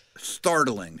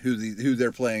startling who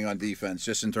they're playing on defense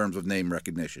just in terms of name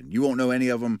recognition. You won't know any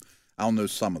of them. I'll know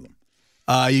some of them.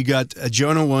 You got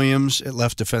Jonah Williams at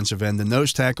left defensive end. The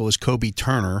nose tackle is Kobe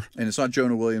Turner. And it's not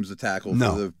Jonah Williams, the tackle for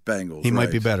the Bengals. He might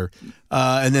be better.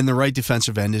 And then the right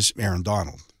defensive end is Aaron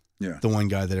Donald. Yeah. The one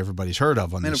guy that everybody's heard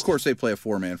of on this. And, of course, they play a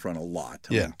 4-man front a lot.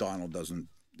 I mean, Donald doesn't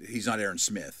 – he's not Aaron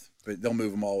Smith. But they'll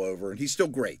move him all over, and he's still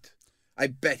great. I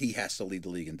bet he has to lead the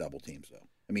league in double teams, though.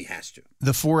 I mean, he has to.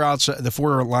 The four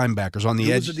linebackers on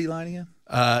the edge. Who's the D-line again?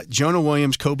 Jonah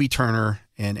Williams, Kobe Turner,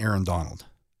 and Aaron Donald.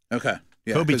 Okay.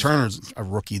 Yeah, Kobe Turner's a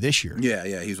rookie this year.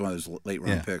 Yeah, he's one of those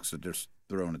late-round picks that just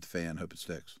throwing at the fan, hope it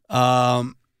sticks.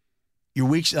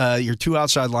 Your two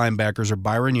outside linebackers are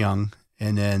Byron Young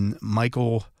and then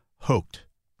Michael Holt.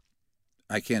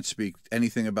 I can't speak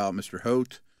anything about Mr.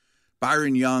 Holt.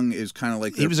 Byron Young is kind of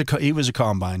like he was a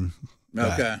combine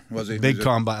guy. Okay, was he? Big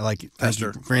combine, like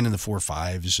tester. Ran in the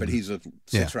 4.5s. But he's a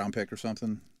 6th-round pick or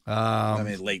something.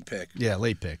 Late pick. Yeah,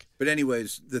 late pick. But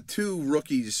anyways, the two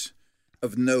rookies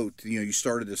of note. You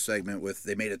started this segment with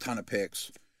they made a ton of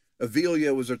picks.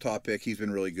 Avila was their top pick. He's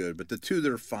been really good. But the two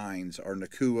that are finds are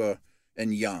Nakua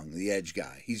and Young, the edge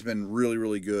guy. He's been really,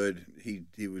 really good. He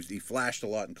flashed a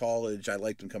lot in college. I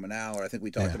liked him coming out. I think we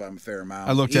talked about him a fair amount.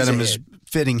 I looked at him as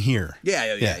fitting here.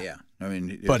 Yeah. I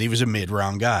mean, but he was a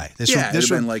mid-round guy. This would have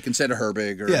been like instead of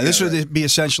Herbig. Would be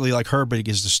essentially like Herbig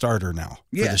is the starter now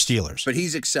for the Steelers. But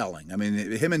he's excelling. I mean,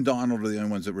 him and Donald are the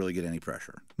only ones that really get any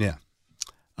pressure. Yeah.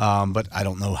 But I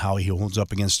don't know how he holds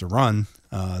up against the run.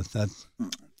 I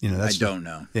don't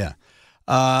know. Yeah.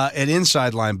 At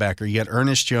inside linebacker, you got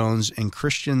Ernest Jones and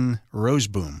Christian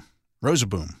Roseboom.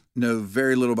 Know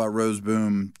very little about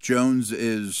Roseboom. Jones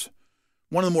is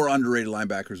one of the more underrated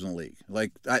linebackers in the league.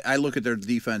 Like, I look at their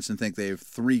defense and think they have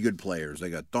 3 good players. They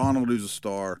got Donald, who's a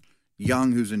star,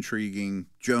 Young, who's intriguing.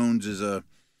 Jones is a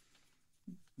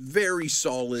very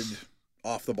solid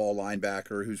off-the-ball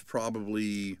linebacker who's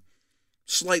probably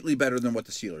slightly better than what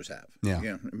the Steelers have.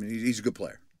 Yeah. I mean, he's a good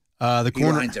player. He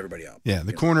lines everybody up. Yeah,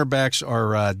 the cornerbacks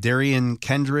are Darian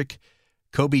Kendrick,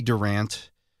 Kobe Durant,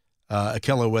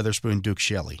 Akello Weatherspoon, Duke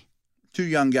Shelley. 2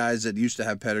 young guys that used to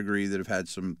have pedigree that have had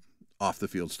some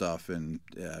off-the-field stuff, and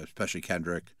especially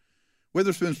Kendrick.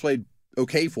 Witherspoon's played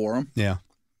okay for him. Yeah.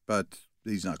 But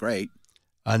he's not great.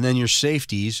 And then your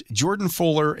safeties, Jordan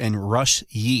Fuller and Russ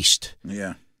Yeast.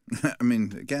 Yeah. I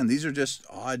mean, again, these are just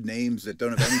odd names that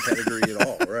don't have any pedigree at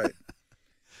all, right?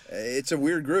 It's a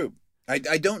weird group.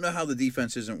 I don't know how the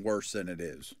defense isn't worse than it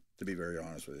is, to be very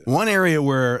honest with you. One area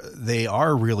where they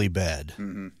are really bad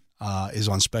is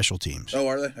on special teams. Oh,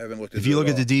 are they? I haven't looked at it. If you look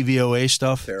at the DVOA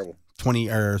stuff, terrible.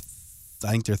 I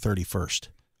think they're 31st.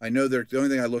 I know the only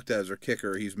thing I looked at is their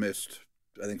kicker. He's missed,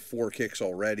 I think, 4 kicks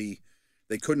already.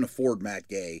 they couldn't afford Matt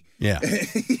Gay. Yeah.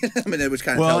 I mean, it was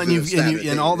kind of well,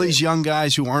 and all these young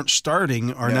guys who aren't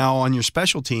starting are now on your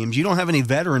special teams. You don't have any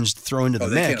veterans to throw into the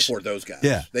mix. They can't afford those guys.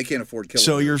 Yeah, they can't afford killing.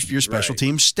 So your special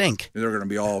teams stink. They're going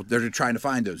to be they're trying to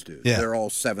find those dudes. Yeah. They're all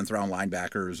 7th-round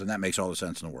linebackers, and that makes all the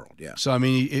sense in the world. Yeah. So I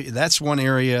mean, that's one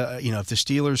area. If the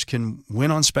Steelers can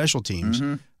win on special teams,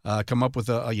 come up with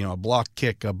a block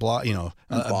kick, a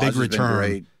big return.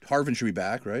 Great. Harvin should be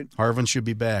back, right? Harvin should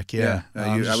be back. Yeah.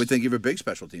 I would think you have a big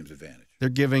special teams advantage. They're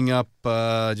giving up.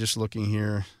 Just looking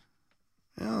here.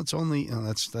 Well, it's only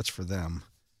that's for them.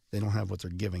 They don't have what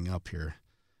they're giving up here.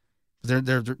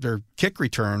 Their kick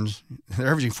returns. They're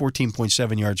averaging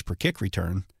 14.7 yards per kick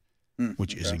return,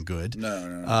 which isn't good. No.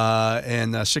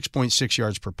 And 6.6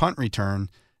 yards per punt return.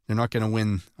 They're not going to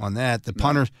win on that. The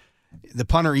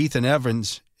punter Ethan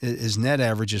Evans. His net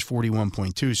average is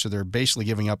 41.2, so they're basically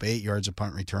giving up 8 yards a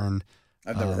punt return.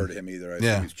 I've never heard of him either. I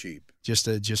think he's cheap.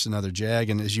 Just another jag,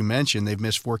 and as you mentioned, they've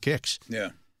missed 4 kicks. Yeah,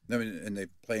 I mean, and they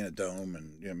play in a dome,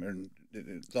 and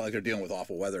it's not like they're dealing with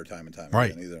awful weather time and time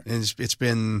right. again either. And it's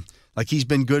been like he's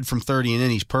been good from 30 and in.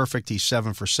 He's perfect. He's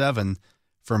 7 for 7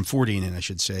 from 40 and in, I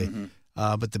should say.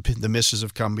 But the misses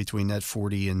have come between that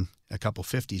 40 and a couple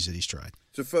 50s that he's tried.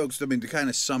 So, folks, I mean, to kind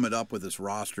of sum it up with this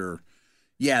roster.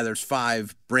 Yeah, there's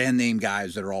 5 brand-name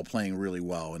guys that are all playing really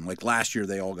well. And, like, last year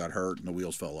they all got hurt and the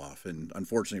wheels fell off. And,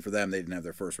 unfortunately for them, they didn't have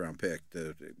their first-round pick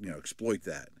to, exploit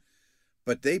that.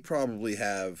 But they probably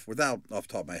have, without off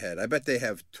the top of my head, I bet they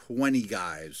have 20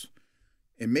 guys,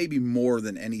 and maybe more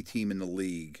than any team in the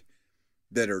league,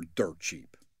 that are dirt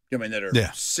cheap. I mean, that are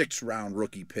 6th-round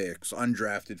rookie picks,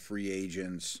 undrafted free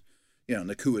agents.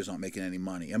 Nakua's not making any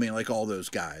money. I mean, like, all those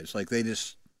guys. Like,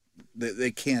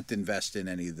 they can't invest in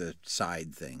any of the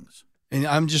side things. And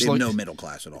I'm just like no middle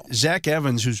class at all. Zach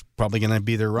Evans, who's probably going to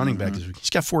be their running back this week, he's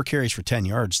got 4 carries for 10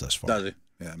 yards thus far. Does he?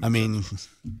 Yeah. I mean,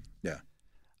 yeah.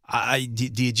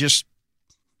 Do you just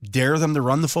dare them to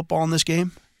run the football in this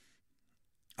game?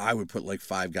 I would put like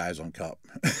 5 guys on Cup.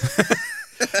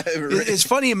 It's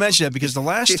funny you mention that because the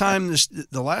last time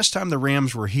the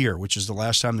Rams were here, which is the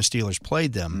last time the Steelers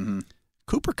played them,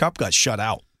 Cooper Kupp got shut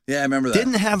out. Yeah, I remember that.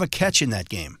 Didn't have a catch in that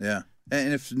game. Yeah.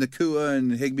 And if Nakua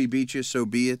and Higbee beat you, so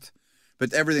be it.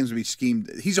 But everything's going to be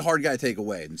schemed. He's a hard guy to take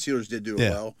away, and the Steelers did do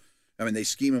it well. I mean, they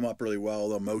scheme him up really well.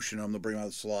 They'll motion him. They'll bring him out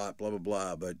of the slot, blah, blah,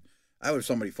 blah. But I would have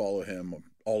somebody follow him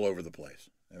all over the place.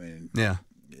 I mean,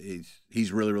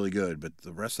 he's really, really good. But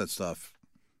the rest of that stuff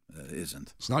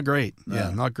isn't. It's not great. No.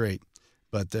 Yeah, not great.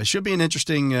 But should be an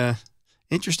interesting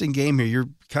game here.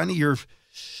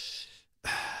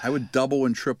 I would double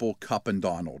and triple Kupp and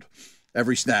Donald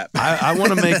every snap. I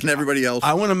want to make everybody else.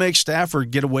 I want to make Stafford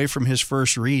get away from his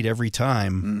first read every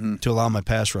time to allow my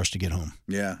pass rush to get home.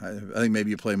 Yeah, I think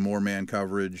maybe you play more man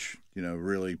coverage.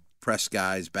 Really press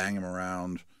guys, bang them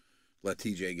around, let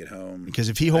TJ get home. Because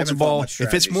if he holds the ball,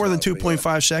 if it's more than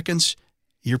 2.5 seconds,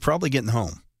 you're probably getting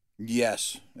home.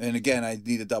 Yes, and again, I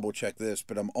need to double check this,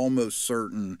 but I'm almost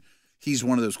certain he's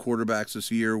one of those quarterbacks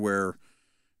this year where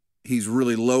he's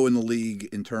really low in the league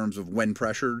in terms of when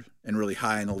pressured and really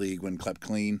high in the league when kept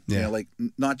clean. Yeah.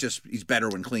 Not just he's better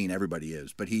when clean, everybody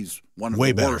is, but he's one of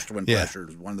the worst when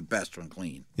pressured, one of the best when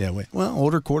clean. Yeah, well,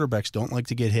 older quarterbacks don't like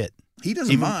to get hit. He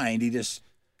doesn't mind. He just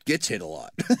gets hit a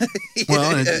lot.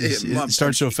 Well, it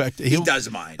starts to affect. He does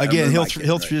mind. Again,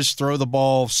 he'll just throw the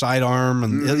ball sidearm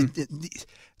and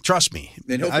trust me.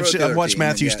 I've watched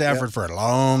Matthew Stafford for a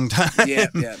long time. Yeah.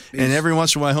 And every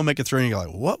once in a while he'll make a throw and you're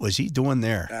like, what was he doing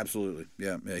there? Absolutely.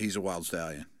 Yeah, he's a wild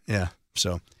stallion. Yeah.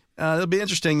 So it'll be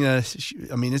interesting. I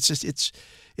mean, it's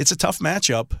a tough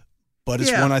matchup, but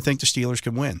it's one I think the Steelers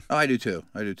can win. Oh, I do too.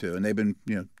 And they've been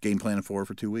game planning for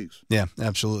 2 weeks. Yeah,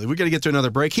 absolutely. We got to get to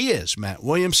another break. He is Matt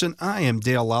Williamson. I am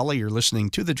Dale Lally. You're listening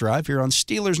to The Drive here on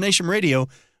Steelers Nation Radio.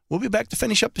 We'll be back to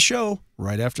finish up the show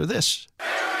right after this.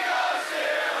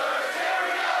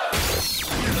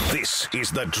 This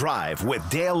is The Drive with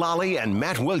Dale Lally and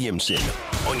Matt Williamson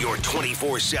on your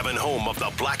 24/7 home of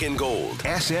the black and gold.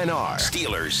 SNR,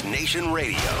 Steelers Nation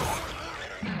Radio.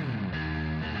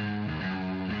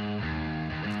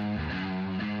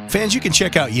 Fans, you can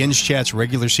check out Yin's Chat's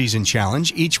regular season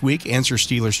challenge. Each week, answer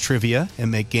Steelers trivia and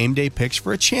make game day picks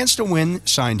for a chance to win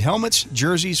signed helmets,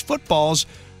 jerseys, footballs,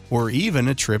 or even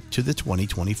a trip to the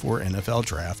 2024 NFL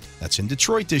Draft. That's in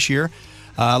Detroit this year.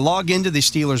 Log into the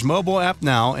Steelers mobile app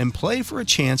now and play for a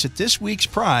chance at this week's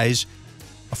prize,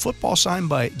 a football signed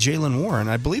by Jaylen Warren.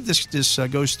 I believe this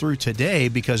goes through today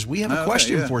because we have a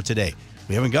question for today.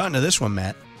 We haven't gotten to this one,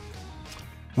 Matt.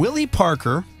 Willie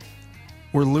Parker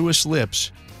or Lewis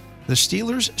Lips, the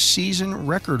Steelers' season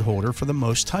record holder for the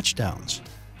most touchdowns?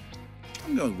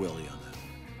 I'm going Willie on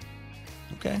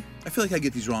that. Okay. I feel like I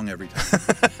get these wrong every time.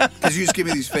 Because you just give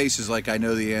me these faces like I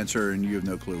know the answer and you have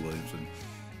no clue, Williamson.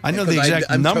 I know the exact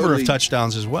I'm number totally, of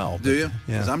touchdowns as well. Do you? Yeah.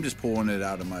 Because I'm just pulling it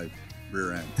out of my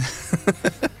rear end.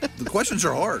 The questions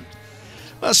are hard.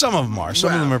 Well, some of them are.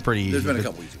 Some of them are pretty easy. There's been a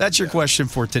couple easy. That's your question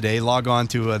for today. Log on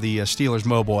to the Steelers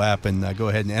mobile app and go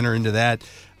ahead and enter into that.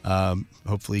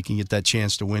 Hopefully you can get that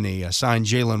chance to win a signed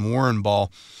Jaylen Warren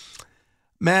ball.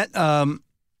 Matt,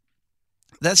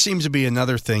 that seems to be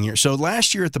another thing here. So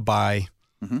last year at the bye,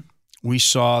 we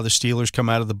saw the Steelers come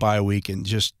out of the bye week and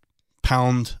just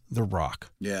pound the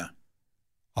rock. Yeah.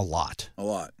 A lot.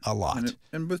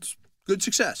 And with good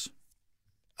success.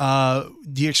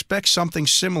 Do you expect something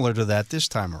similar to that this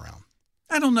time around?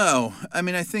 I don't know. I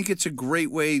mean, I think it's a great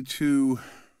way to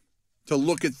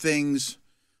look at things.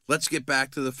 Let's get back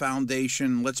to the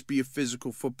foundation. Let's be a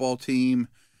physical football team.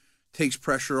 Takes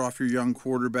pressure off your young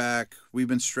quarterback. We've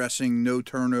been stressing no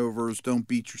turnovers, don't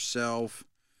beat yourself.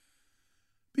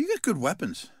 But you got good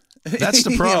weapons. That's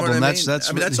the problem. You know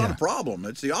That's not a problem.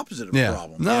 It's the opposite of a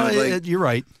problem. No, you're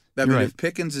right. If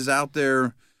Pickens is out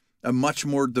there, a much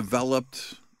more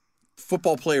developed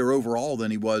football player overall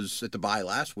than he was at the bye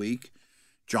last week.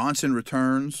 Johnson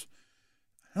returns.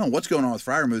 I don't know what's going on with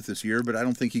Freiermuth this year, but I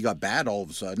don't think he got bad all of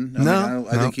a sudden.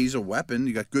 I think he's a weapon.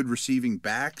 You got good receiving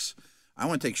backs. I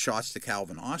want to take shots to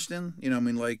Calvin Austin.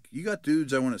 You got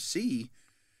dudes I want to see.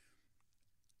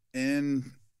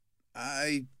 And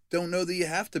I don't know that you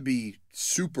have to be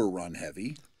super run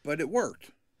heavy, but it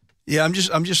worked. Yeah, I'm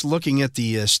just looking at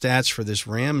the stats for this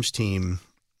Rams team,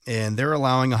 and they're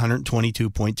allowing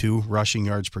 122.2 rushing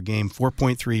yards per game,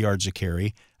 4.3 yards a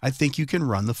carry. I think you can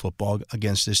run the football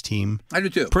against this team. I do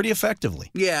too. Pretty effectively.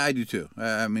 Yeah, I do too.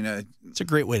 It's a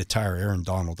great way to tire Aaron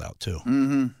Donald out too.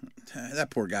 Mm-hmm.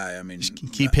 That poor guy. Just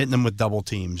keep hitting him with double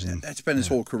teams. And that's been his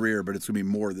whole career, but it's going to be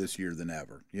more this year than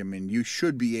ever. You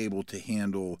should be able to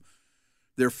handle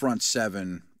their front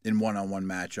seven in one-on-one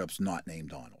matchups not named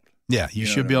Donald. Yeah, you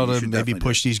should be able to maybe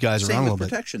push these guys around a little bit.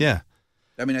 Protection. Yeah.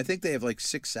 I think they have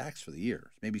 6 sacks for the year,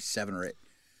 maybe 7 or 8.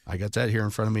 I got that here in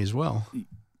front of me as well.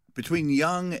 Between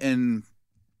Young and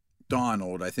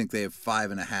Donald, I think they have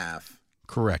 5.5.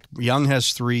 Correct. Young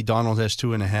has 3, Donald has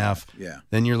 2.5. Yeah.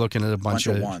 Then you're looking at a bunch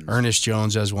of ones. Ernest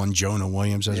Jones has 1, Jonah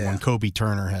Williams has 1, Kobe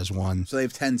Turner has 1. So they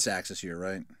have 10 sacks this year,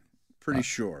 right? Pretty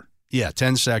sure. Yeah,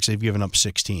 10 sacks. They've given up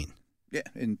 16. Yeah,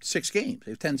 in 6 games.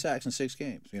 They have 10 sacks in 6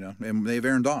 games, and they have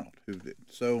Aaron Donald.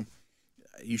 So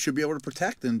you should be able to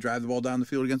protect and drive the ball down the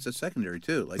field against that secondary,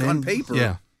 too. On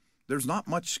paper, there's not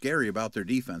much scary about their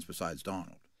defense besides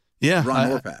Donald. Yeah,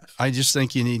 run or pass. I just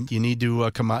think you need to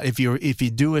come out if you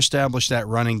do establish that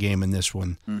running game in this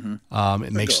one.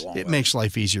 It makes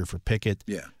life easier for Pickett.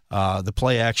 Yeah, the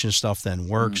play action stuff then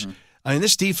works. I mean,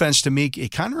 this defense to me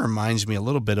it kind of reminds me a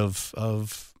little bit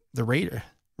of the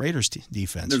Raiders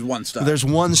defense. There's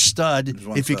one stud.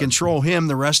 If you control him,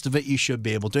 the rest of it you should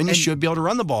be able to, and you should be able to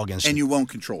run the ball against him. And you won't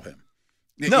control him.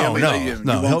 No. You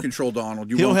won't control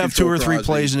Donald. He'll have 2 or 3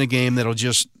 plays in a game that'll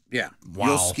just wow.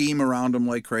 You'll scheme around him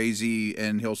like crazy,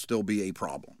 and he'll still be a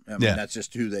problem. That's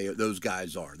just who those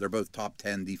guys are. They're both top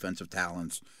 10 defensive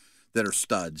talents that are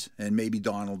studs, and maybe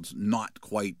Donald's not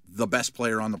quite the best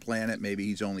player on the planet. Maybe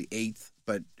he's only 8th,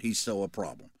 but he's still a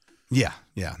problem. Yeah.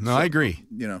 No, I agree.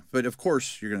 But of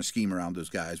course you're going to scheme around those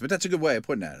guys. But that's a good way of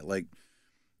putting it.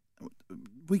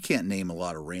 We can't name a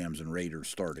lot of Rams and Raiders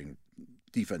starting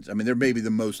defense. I mean, they're maybe the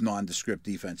most nondescript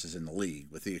defenses in the league,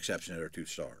 with the exception of their 2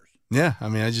 stars. Yeah, I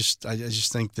mean, I just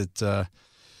think that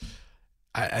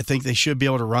I think they should be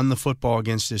able to run the football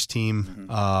against this team.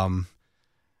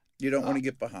 You don't want to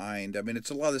get behind. I mean,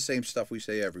 it's a lot of the same stuff we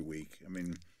say every week.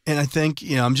 And I think,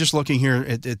 I'm just looking here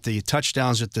at the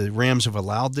touchdowns that the Rams have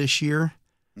allowed this year.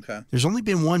 Okay. There's only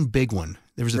been one big one.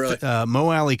 There was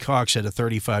Mo Alley Cox had a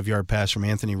 35-yard pass from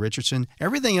Anthony Richardson.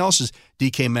 Everything else is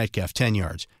DK Metcalf, 10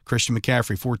 yards. Christian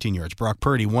McCaffrey, 14 yards. Brock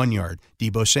Purdy, 1 yard.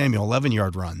 Debo Samuel,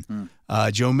 11-yard run.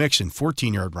 Joe Mixon,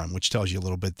 14-yard run, which tells you a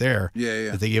little bit there.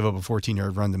 Yeah. That they gave up a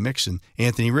 14-yard run to Mixon.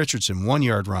 Anthony Richardson,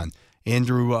 1-yard run.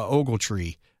 Andrew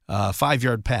Ogletree,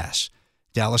 5-yard pass.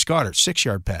 Dallas Goedert,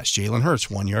 6-yard pass. Jalen Hurts,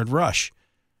 1-yard rush.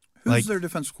 Who's their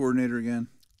defense coordinator again?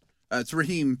 It's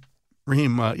Raheem.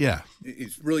 Yeah.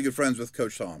 He's really good friends with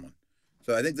Coach Tomlin.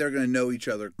 So I think they're going to know each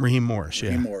other. Raheem Morris,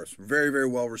 Raheem Morris. Very, very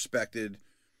well respected.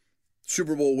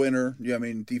 Super Bowl winner.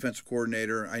 Defensive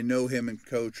coordinator. I know him and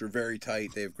Coach are very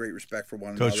tight. They have great respect for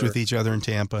one another. Coach with each other in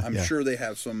Tampa. I'm sure they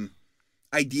have some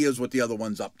ideas what the other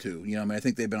one's up to. I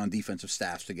think they've been on defensive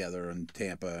staffs together in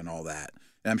Tampa and all that.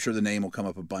 And I'm sure the name will come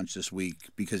up a bunch this week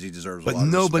because he deserves a lot of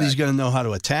respect. But nobody's going to know how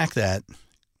to attack that.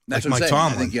 That's like what I'm Mike saying.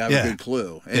 Tomlin. I think you have a good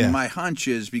clue. And my hunch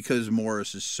is because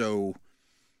Morris is so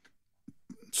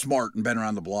smart and been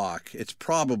around the block, it's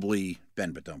probably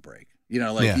bend but don't break.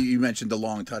 You mentioned the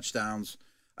long touchdowns.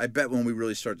 I bet when we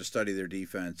really start to study their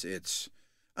defense,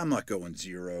 I'm not going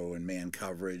zero and man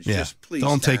coverage. Yeah. Just please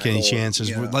don't take any tackle,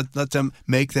 chances. Let them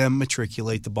make them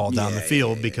matriculate the ball down the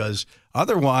field because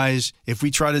otherwise, if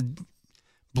we try to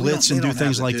blitz and do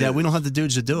things like that, we don't have the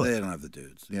dudes to do it. They don't have the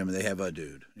dudes. They have a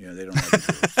dude. They don't have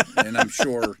the dudes. And I'm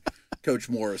sure Coach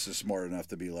Morris is smart enough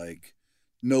to be like,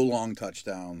 no long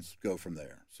touchdowns, go from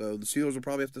there. So the Steelers will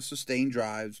probably have to sustain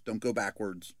drives, don't go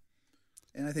backwards.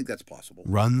 And I think that's possible.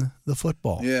 Run the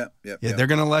football. Yeah. They're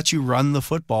going to let you run the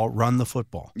football. Run the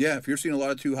football. Yeah, if you're seeing a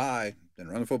lot of too high, then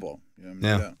run the football.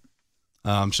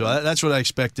 So that's what I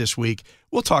expect this week.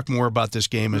 We'll talk more about this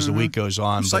game as the week goes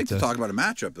on. I'm psyched to talk about a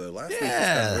matchup, though. Last week was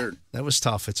kind of weird. That was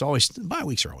tough. It's always bye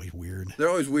weeks are always weird. They're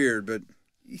always weird, but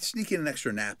you sneak in an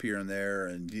extra nap here and there,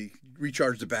 and you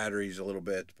recharge the batteries a little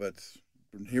bit. But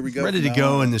here we go. Ready to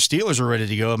go, and the Steelers are ready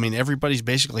to go. I mean, everybody's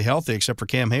basically healthy except for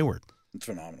Cam Hayward. It's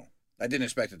phenomenal. I didn't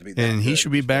expect it to be that And he good.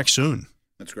 should be back soon.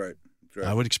 That's great.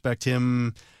 I would expect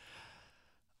him.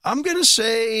 I'm going to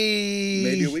say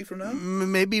maybe a week from now.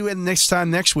 Maybe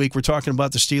next week we're talking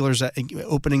about the Steelers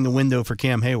opening the window for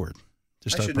Cam Hayward to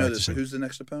start I should practicing. know this. Who's the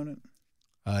next opponent?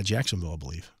 Jacksonville, I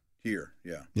believe. Here,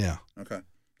 yeah. Yeah. Okay.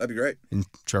 That'd be great. And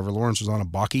Trevor Lawrence was on a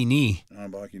balky knee. On a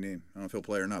balky knee. I don't know if he'll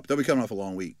play or not. But they'll be coming off a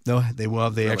long week. No, they will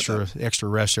have the extra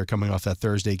rest there coming off that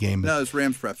Thursday game. No, this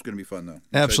Rams prep's going to be fun, though.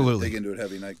 Absolutely. Dig into it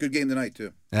heavy night. Good game tonight,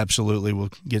 too. Absolutely. We'll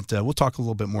talk a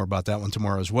little bit more about that one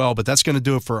tomorrow as well. But that's going to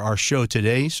do it for our show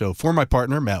today. So for my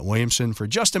partner, Matt Williamson, for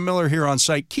Justin Miller here on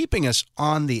site, keeping us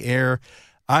on the air,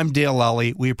 I'm Dale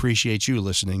Lally. We appreciate you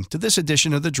listening to this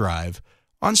edition of The Drive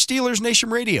on Steelers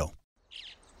Nation Radio.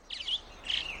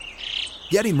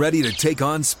 Getting ready to take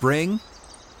on spring?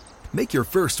 Make your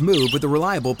first move with the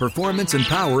reliable performance and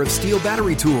power of Steel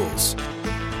battery tools.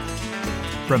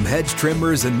 From hedge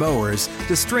trimmers and mowers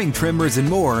to string trimmers and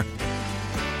more,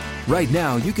 right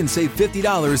now you can save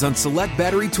 $50 on select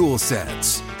battery tool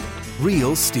sets.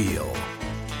 Real Steel.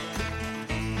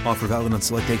 Offer valid on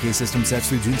select AK system sets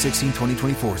through June 16,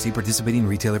 2024. See participating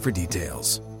retailer for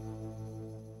details.